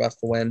Tragedy of Macbeth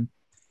to win,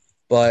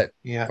 but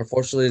Yeah.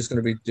 unfortunately, it's going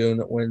to be Dune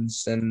that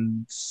wins,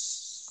 and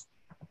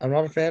I'm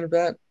not a fan of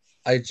that.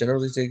 I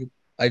generally think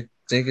I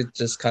think it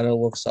just kind of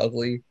looks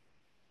ugly,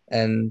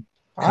 and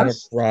kind of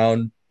Honest,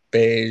 brown,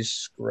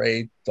 beige,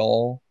 gray,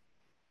 dull.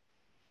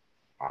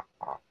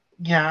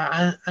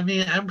 yeah, I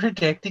mean, I'm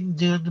predicting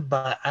Dune,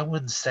 but I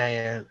wouldn't say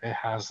it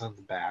has in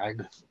the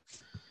bag.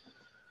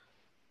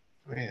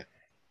 I mean,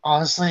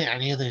 honestly,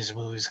 any of these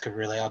movies could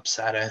really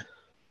upset it.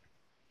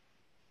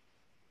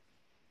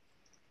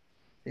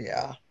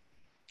 Yeah.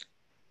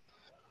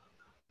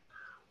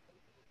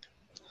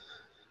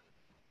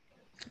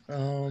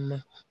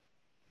 Um,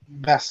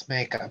 Best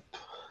makeup.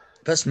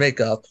 best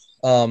makeup.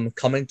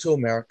 Coming to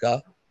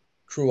America,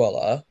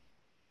 Cruella,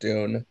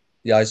 Dune,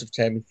 The Eyes of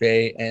Tammy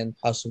Faye, and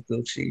House of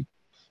Gucci.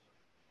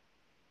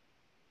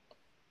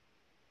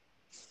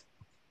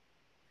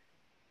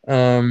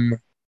 Um,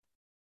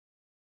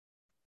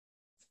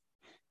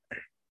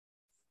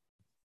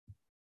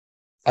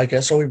 I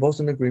guess are we both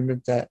in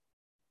agreement that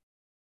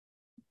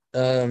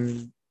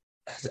um,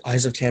 The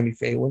Eyes of Tammy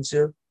Faye wins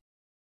here?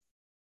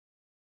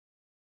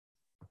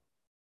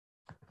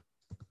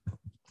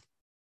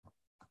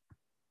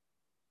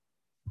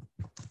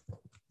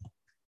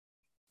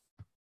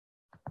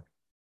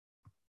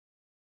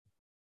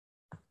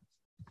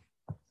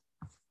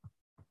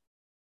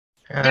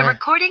 The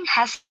recording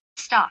has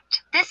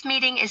stopped. This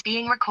meeting is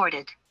being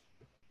recorded.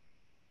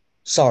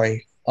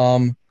 Sorry.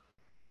 All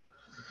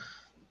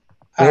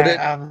Where right, did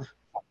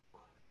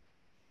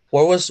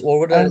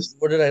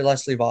where did I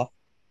last leave off?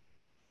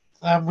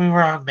 we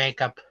were on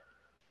makeup.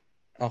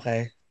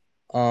 Okay.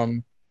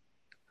 Um,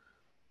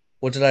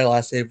 what did I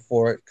last say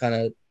before it kind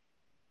of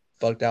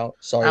bugged out?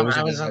 Sorry, it I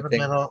wasn't me. was My in the ping.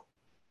 middle.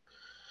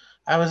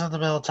 I was in the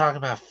middle talking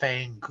about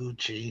Faye and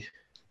Gucci.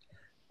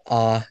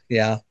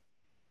 Yeah.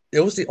 It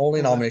was the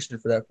only 'Cause, nomination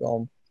for that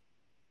film.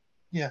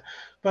 yeah,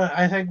 but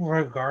I think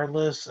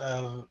regardless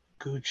of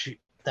Gucci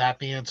that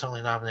being its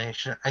only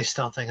nomination, I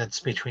still think it's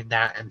between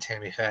that and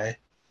Tammy Faye.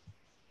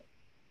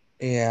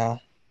 Yeah.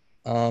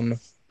 Um,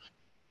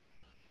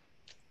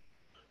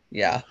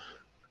 yeah.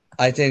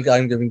 I think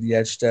I'm giving the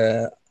edge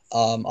to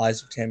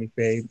Eyes of Tammy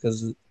Faye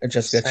because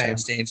Jessica Same.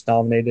 Chastain's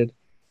nominated.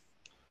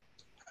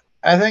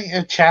 I think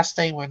if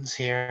Chastain wins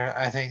here,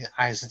 I think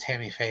Eyes of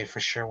Tammy Faye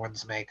for sure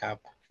wins makeup.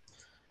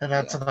 And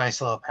that's Yeah. a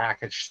nice little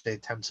package they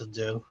tend to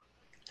do. Even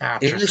if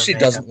Actress and she makeup.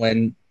 doesn't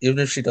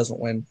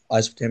win,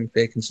 Eyes of Tammy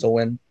Faye can still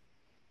win.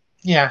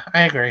 Yeah,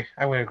 I agree.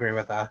 I would agree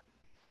with that.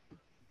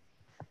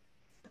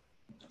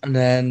 And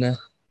then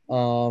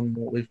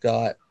we've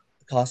got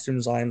costume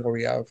design where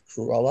we have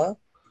Cruella,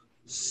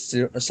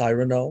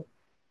 Cyrano,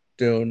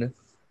 Dune,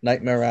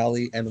 Nightmare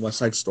Alley, and West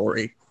Side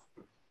Story.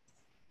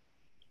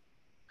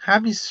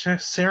 Happy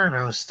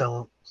Cyrano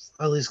still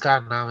at least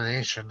got a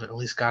nomination, at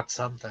least got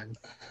something.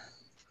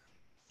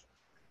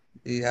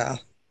 Yeah.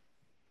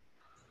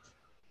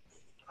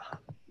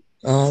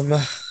 Um,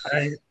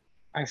 I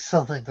I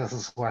still think this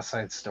is West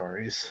Side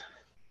Stories.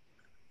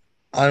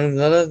 I'm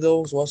gonna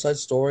go with West Side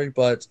Story,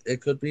 but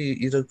it could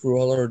be either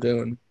Cruella or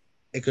Dune.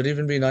 It could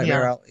even be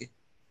Nightmare Yeah, Alley.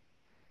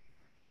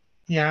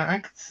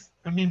 yeah.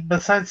 I mean,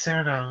 besides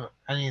Cyrano,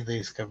 any of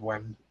these could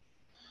win.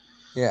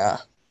 Yeah.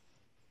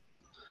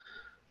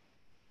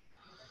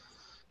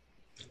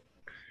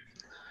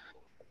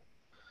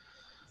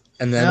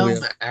 And then we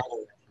Film have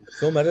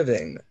film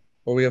editing,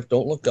 where we have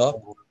Don't Look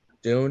Up,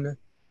 Dune,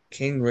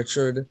 King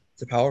Richard,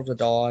 The Power of the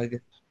Dog,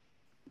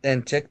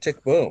 and Tick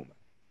Tick Boom.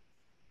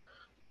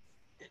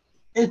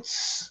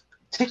 it's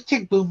Tick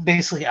Tick Boom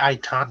basically I,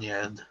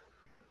 Tanya,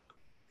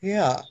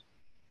 Yeah,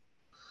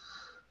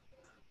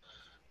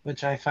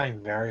 which I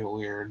find very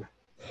weird.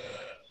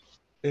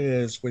 it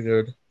is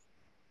weird.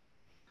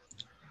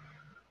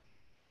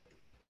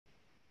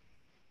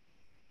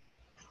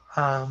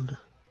 Um,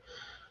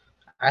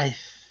 I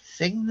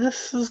think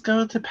this is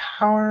going to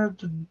Power of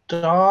the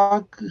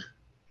Dog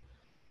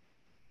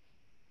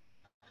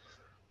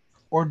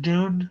or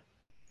Dune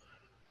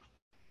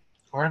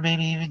or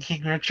maybe even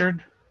King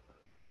Richard.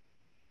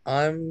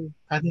 I'm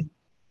I think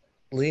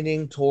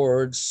leaning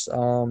towards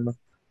I'm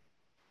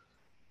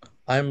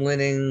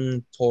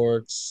leaning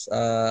towards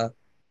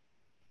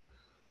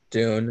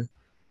Dune.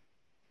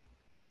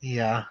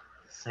 yeah,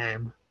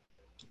 same.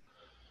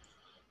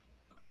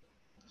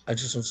 I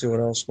just want to see what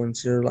else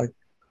wins here. Like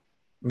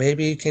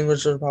maybe King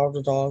Richard, The Power of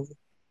the Dog.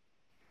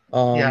 Yeah,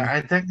 Um,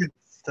 I think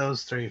it's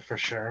those three for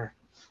sure.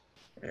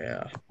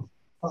 yeah.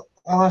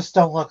 Unless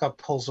Don't Look Up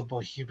pulls a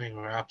Bohemian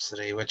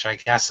Rhapsody, which I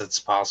guess it's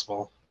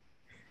possible.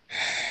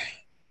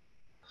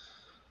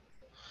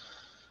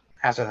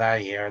 After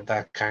that year,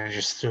 that kind of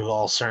just threw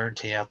all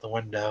certainty out the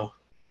window.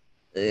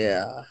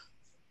 Yeah.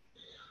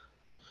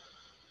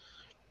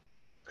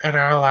 In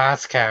our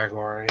last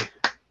category,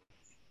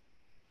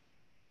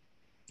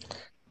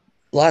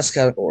 Last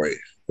category,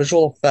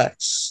 visual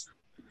effects.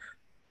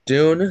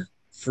 Dune,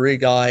 Free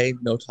Guy,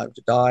 No Time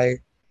to Die,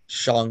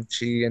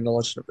 Shang-Chi and the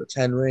Legend of the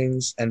Ten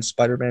Rings, and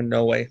Spider-Man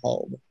No Way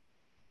Home.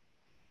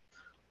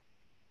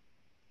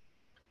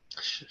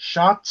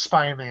 Shot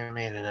Spider-Man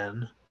made it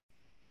in.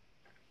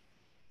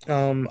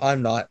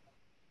 I'm not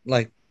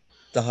like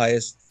the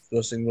highest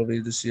grossing movie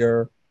this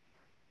year.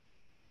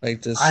 Like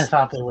I this,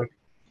 thought they would.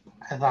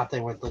 I thought they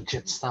would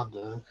legit snub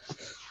it.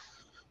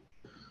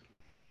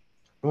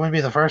 It wouldn't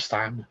be the first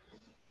time.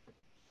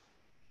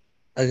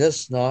 I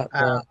guess not,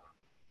 but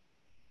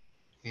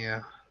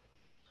Yeah.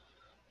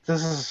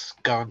 This is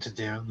going to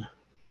Dune.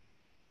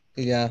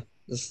 yeah,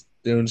 this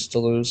Dune's to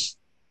lose.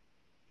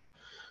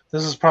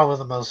 This is probably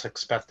the most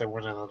expected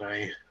win of the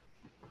night.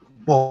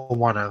 Well,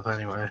 one of,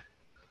 anyway.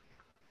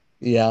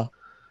 Yeah.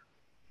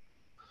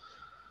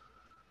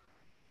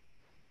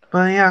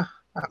 But yeah,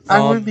 I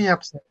would be Um.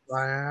 upset.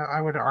 I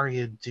would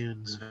argue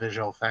Dune's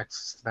visual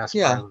effects is the best part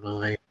Yeah. of the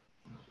movie.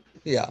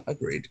 Yeah.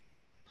 Agreed.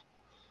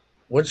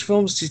 Which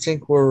films do you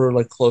think were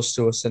like close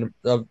to a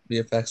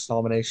VFX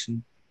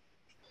nomination?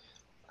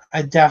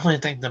 I definitely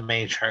think The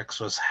Matrix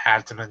was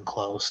had to been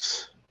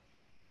close.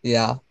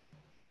 Yeah.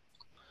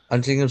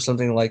 I'm thinking of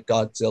something like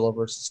Godzilla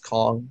versus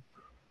Kong.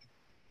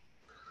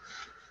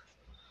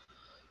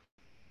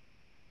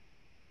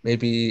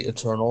 Maybe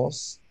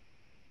Eternals.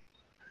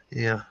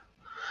 Yeah.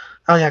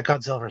 Oh yeah,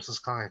 Godzilla versus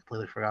Kong. I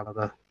completely forgot about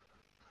that.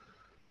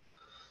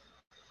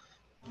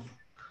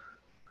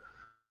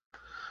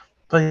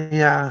 But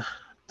yeah,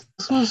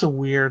 this was a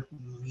weird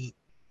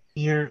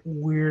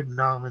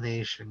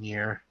nomination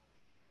year.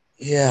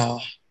 Yeah.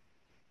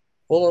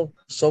 Full of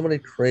so many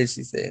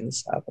crazy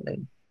things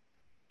happening.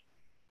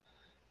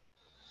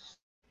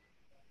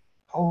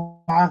 A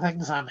lot of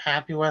things I'm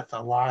happy with.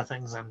 A lot of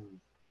things I'm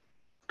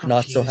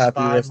Not so confused happy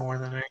by with more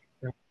than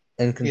anything.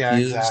 and Yeah,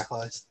 confused.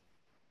 exactly.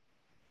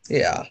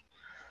 Yeah.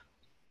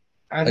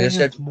 I I think guess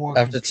you it's more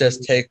have to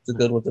just confused. take the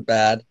good with the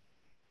bad.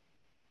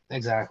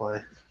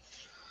 Exactly.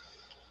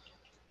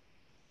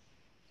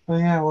 But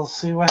yeah, we'll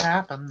see what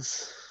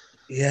happens.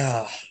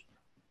 Yeah.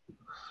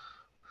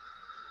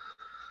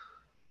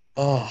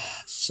 Oh,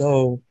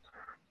 so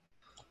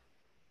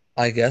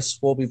I guess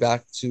we'll be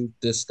back to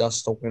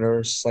discuss the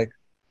winners like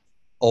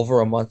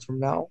over a month from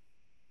now.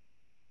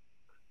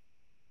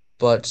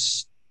 But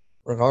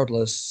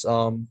regardless,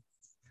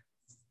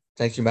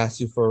 thank you,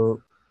 Matthew,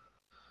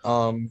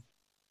 um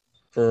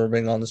for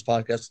being on this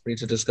podcast with me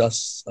to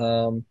discuss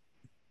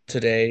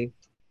today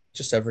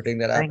just everything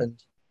that Thank,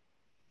 happened.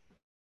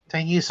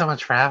 thank you so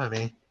much for having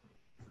me.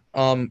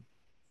 Um,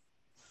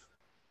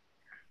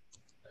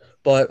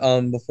 but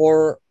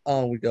before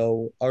we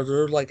go, are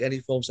there like any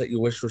films that you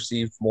wish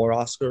received more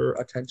Oscar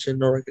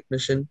attention or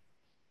recognition?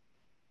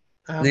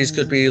 These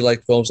could Um, be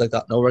like films that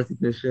got no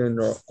recognition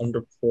or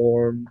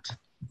underperformed.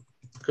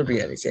 Could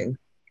be anything.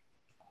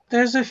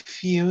 there's a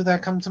few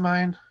that come to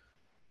mind.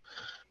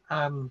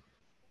 Um,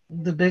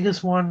 the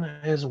biggest one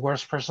is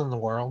Worst Person in the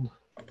World.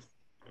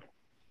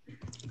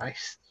 I,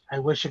 I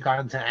wish it got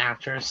into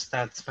actress.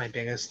 That's my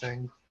biggest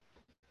thing.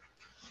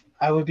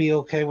 I would be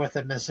okay with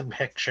a missing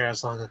picture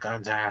as long as it got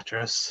into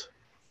actress.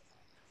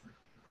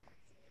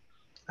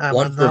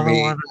 One for Another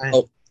me. one.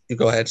 Oh, you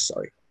go ahead.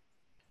 Sorry.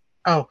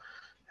 Oh,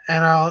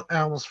 and I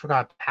almost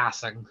forgot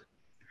Passing.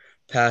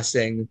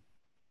 Passing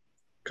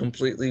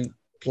completely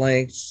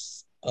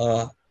blanks.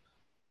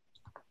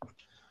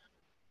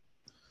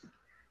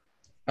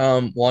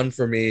 One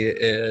for me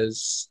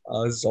is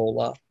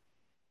Zola.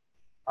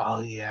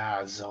 Oh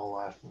yeah,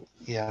 Zola.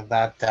 Yeah,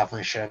 that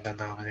definitely should have been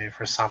nominated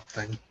for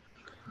something.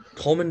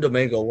 Coleman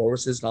Domingo, where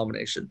was his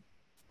nomination?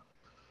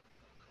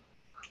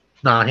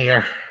 Not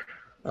here.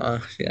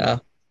 Yeah,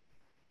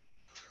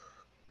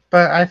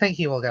 But I think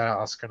he will get an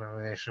Oscar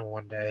nomination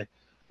one day.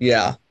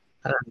 yeah,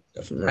 I, I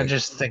definitely.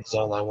 just think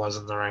Zola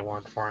wasn't the right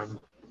one for him.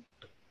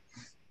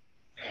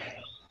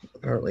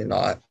 Apparently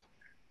not.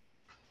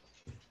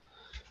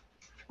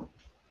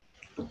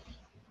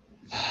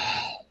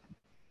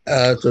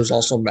 There's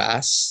also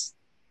Mass,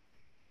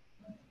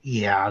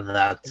 Yeah,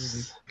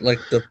 that's like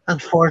the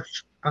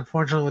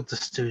unfortunately with the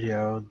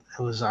studio,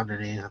 it was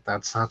underneath.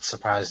 That's not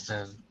surprised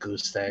and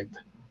goose egged.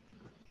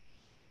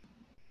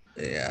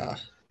 yeah,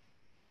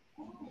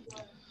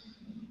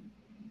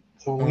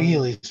 We at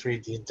um, least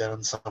redeemed it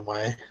in some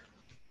way.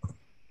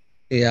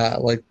 yeah,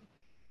 like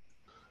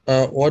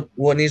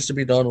what needs to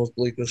be done with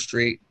Bleecker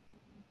Street?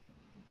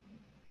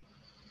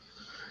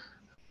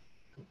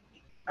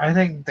 I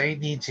think they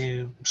need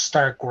to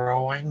start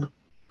growing,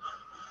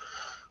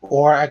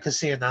 or I could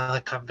see another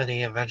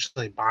company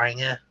eventually buying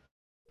it.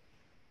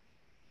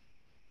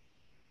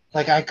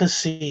 Like I could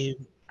see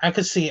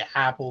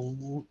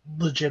Apple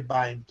legit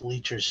buying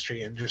Bleacher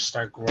Street and just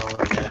start growing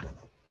it.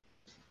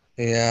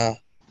 Yeah,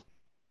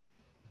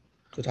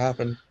 could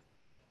happen.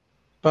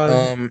 But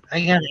Um,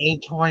 again,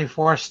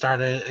 A24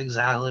 started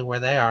exactly where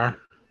they are,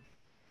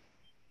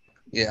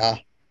 yeah,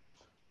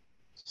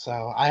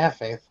 so I have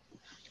faith.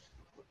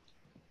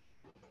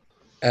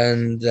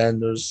 and then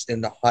there's In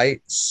the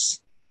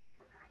Heights.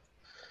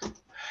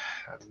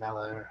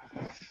 Another.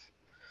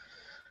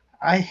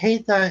 I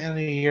hate that in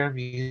a year of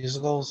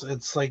musicals,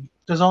 it's like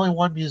there's only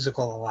one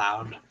musical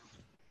allowed.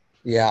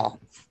 Yeah,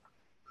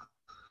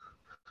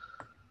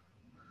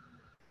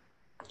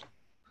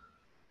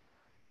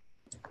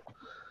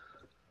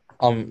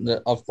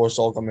 of course,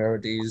 Olga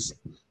Merediz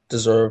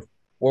deserved.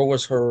 Where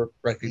was her Yeah,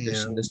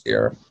 recognition this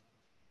year?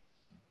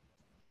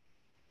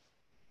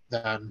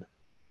 then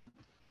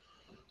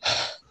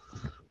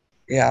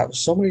Yeah,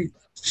 so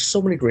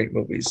many great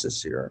movies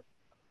this year.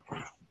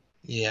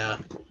 Yeah.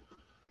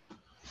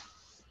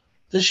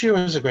 This year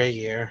was a great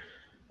year.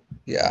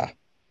 Yeah.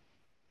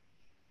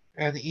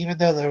 And even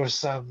though there was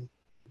some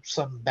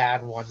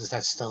bad ones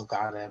that still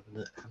got in,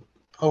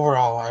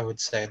 overall I would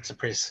say it's a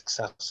pretty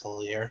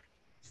successful year.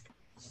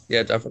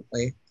 Yeah,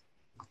 definitely.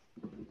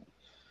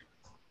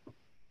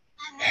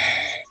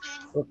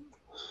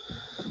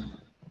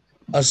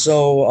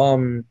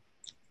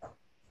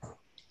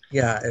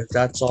 Yeah, if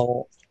that's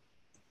all,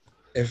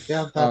 Yeah,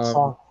 if that's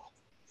all.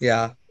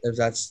 yeah, if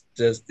that's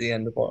just the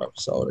end of our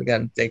episode,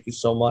 again, thank you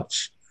so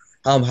much.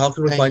 How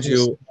can we Thank find you.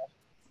 you?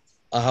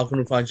 How can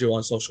we find you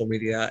on social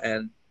media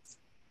and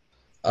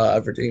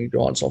everything you do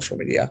on social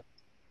media?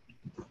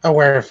 Oh,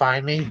 where to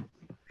find me?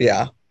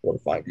 Yeah, where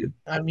to find you?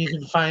 You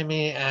can find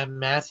me at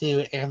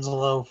Matthew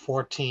Anzalo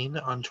 14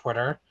 on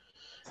Twitter.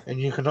 And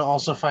you can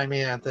also find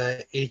me at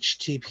the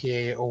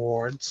HTPA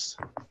Awards,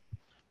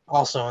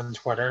 also on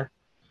Twitter.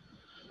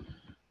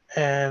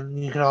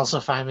 And you can also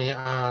find me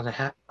on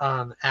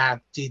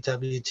at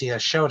DWTS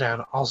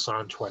Showdown, also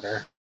on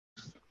Twitter.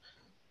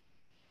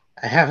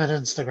 I have an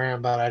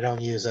Instagram, but I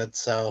don't use it,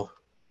 so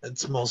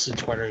it's mostly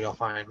Twitter. You'll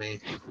find me.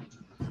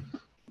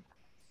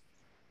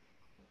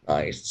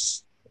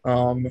 Nice.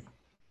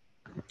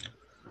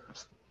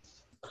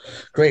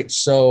 Great.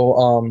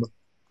 So,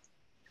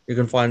 you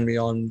can find me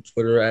on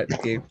Twitter at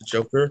Gabe the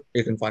Joker.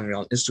 You can find me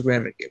on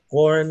Instagram at Gabe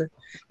Warren.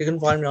 You can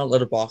find me on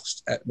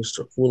Letterboxd at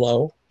Mr.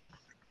 Kulo.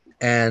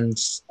 And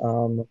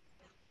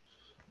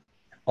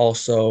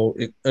also,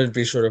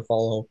 be sure to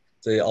follow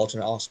the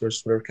Alternate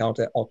Oscars Twitter account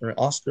at Alternate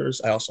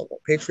Oscars. I also have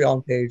a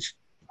Patreon page.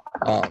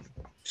 Um,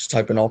 just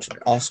type in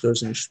Alternate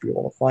Oscars and you should be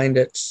able to find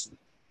it.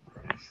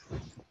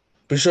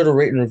 Be sure to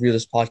rate and review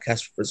this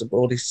podcast for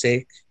visibility's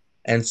sake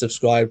and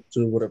subscribe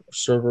to whatever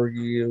server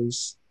you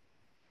use.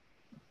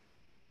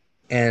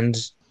 And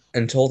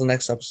until the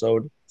next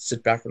episode,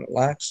 sit back and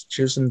relax,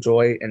 cheers and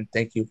enjoy, and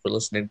thank you for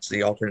listening to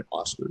the Alternate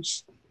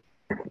Oscars.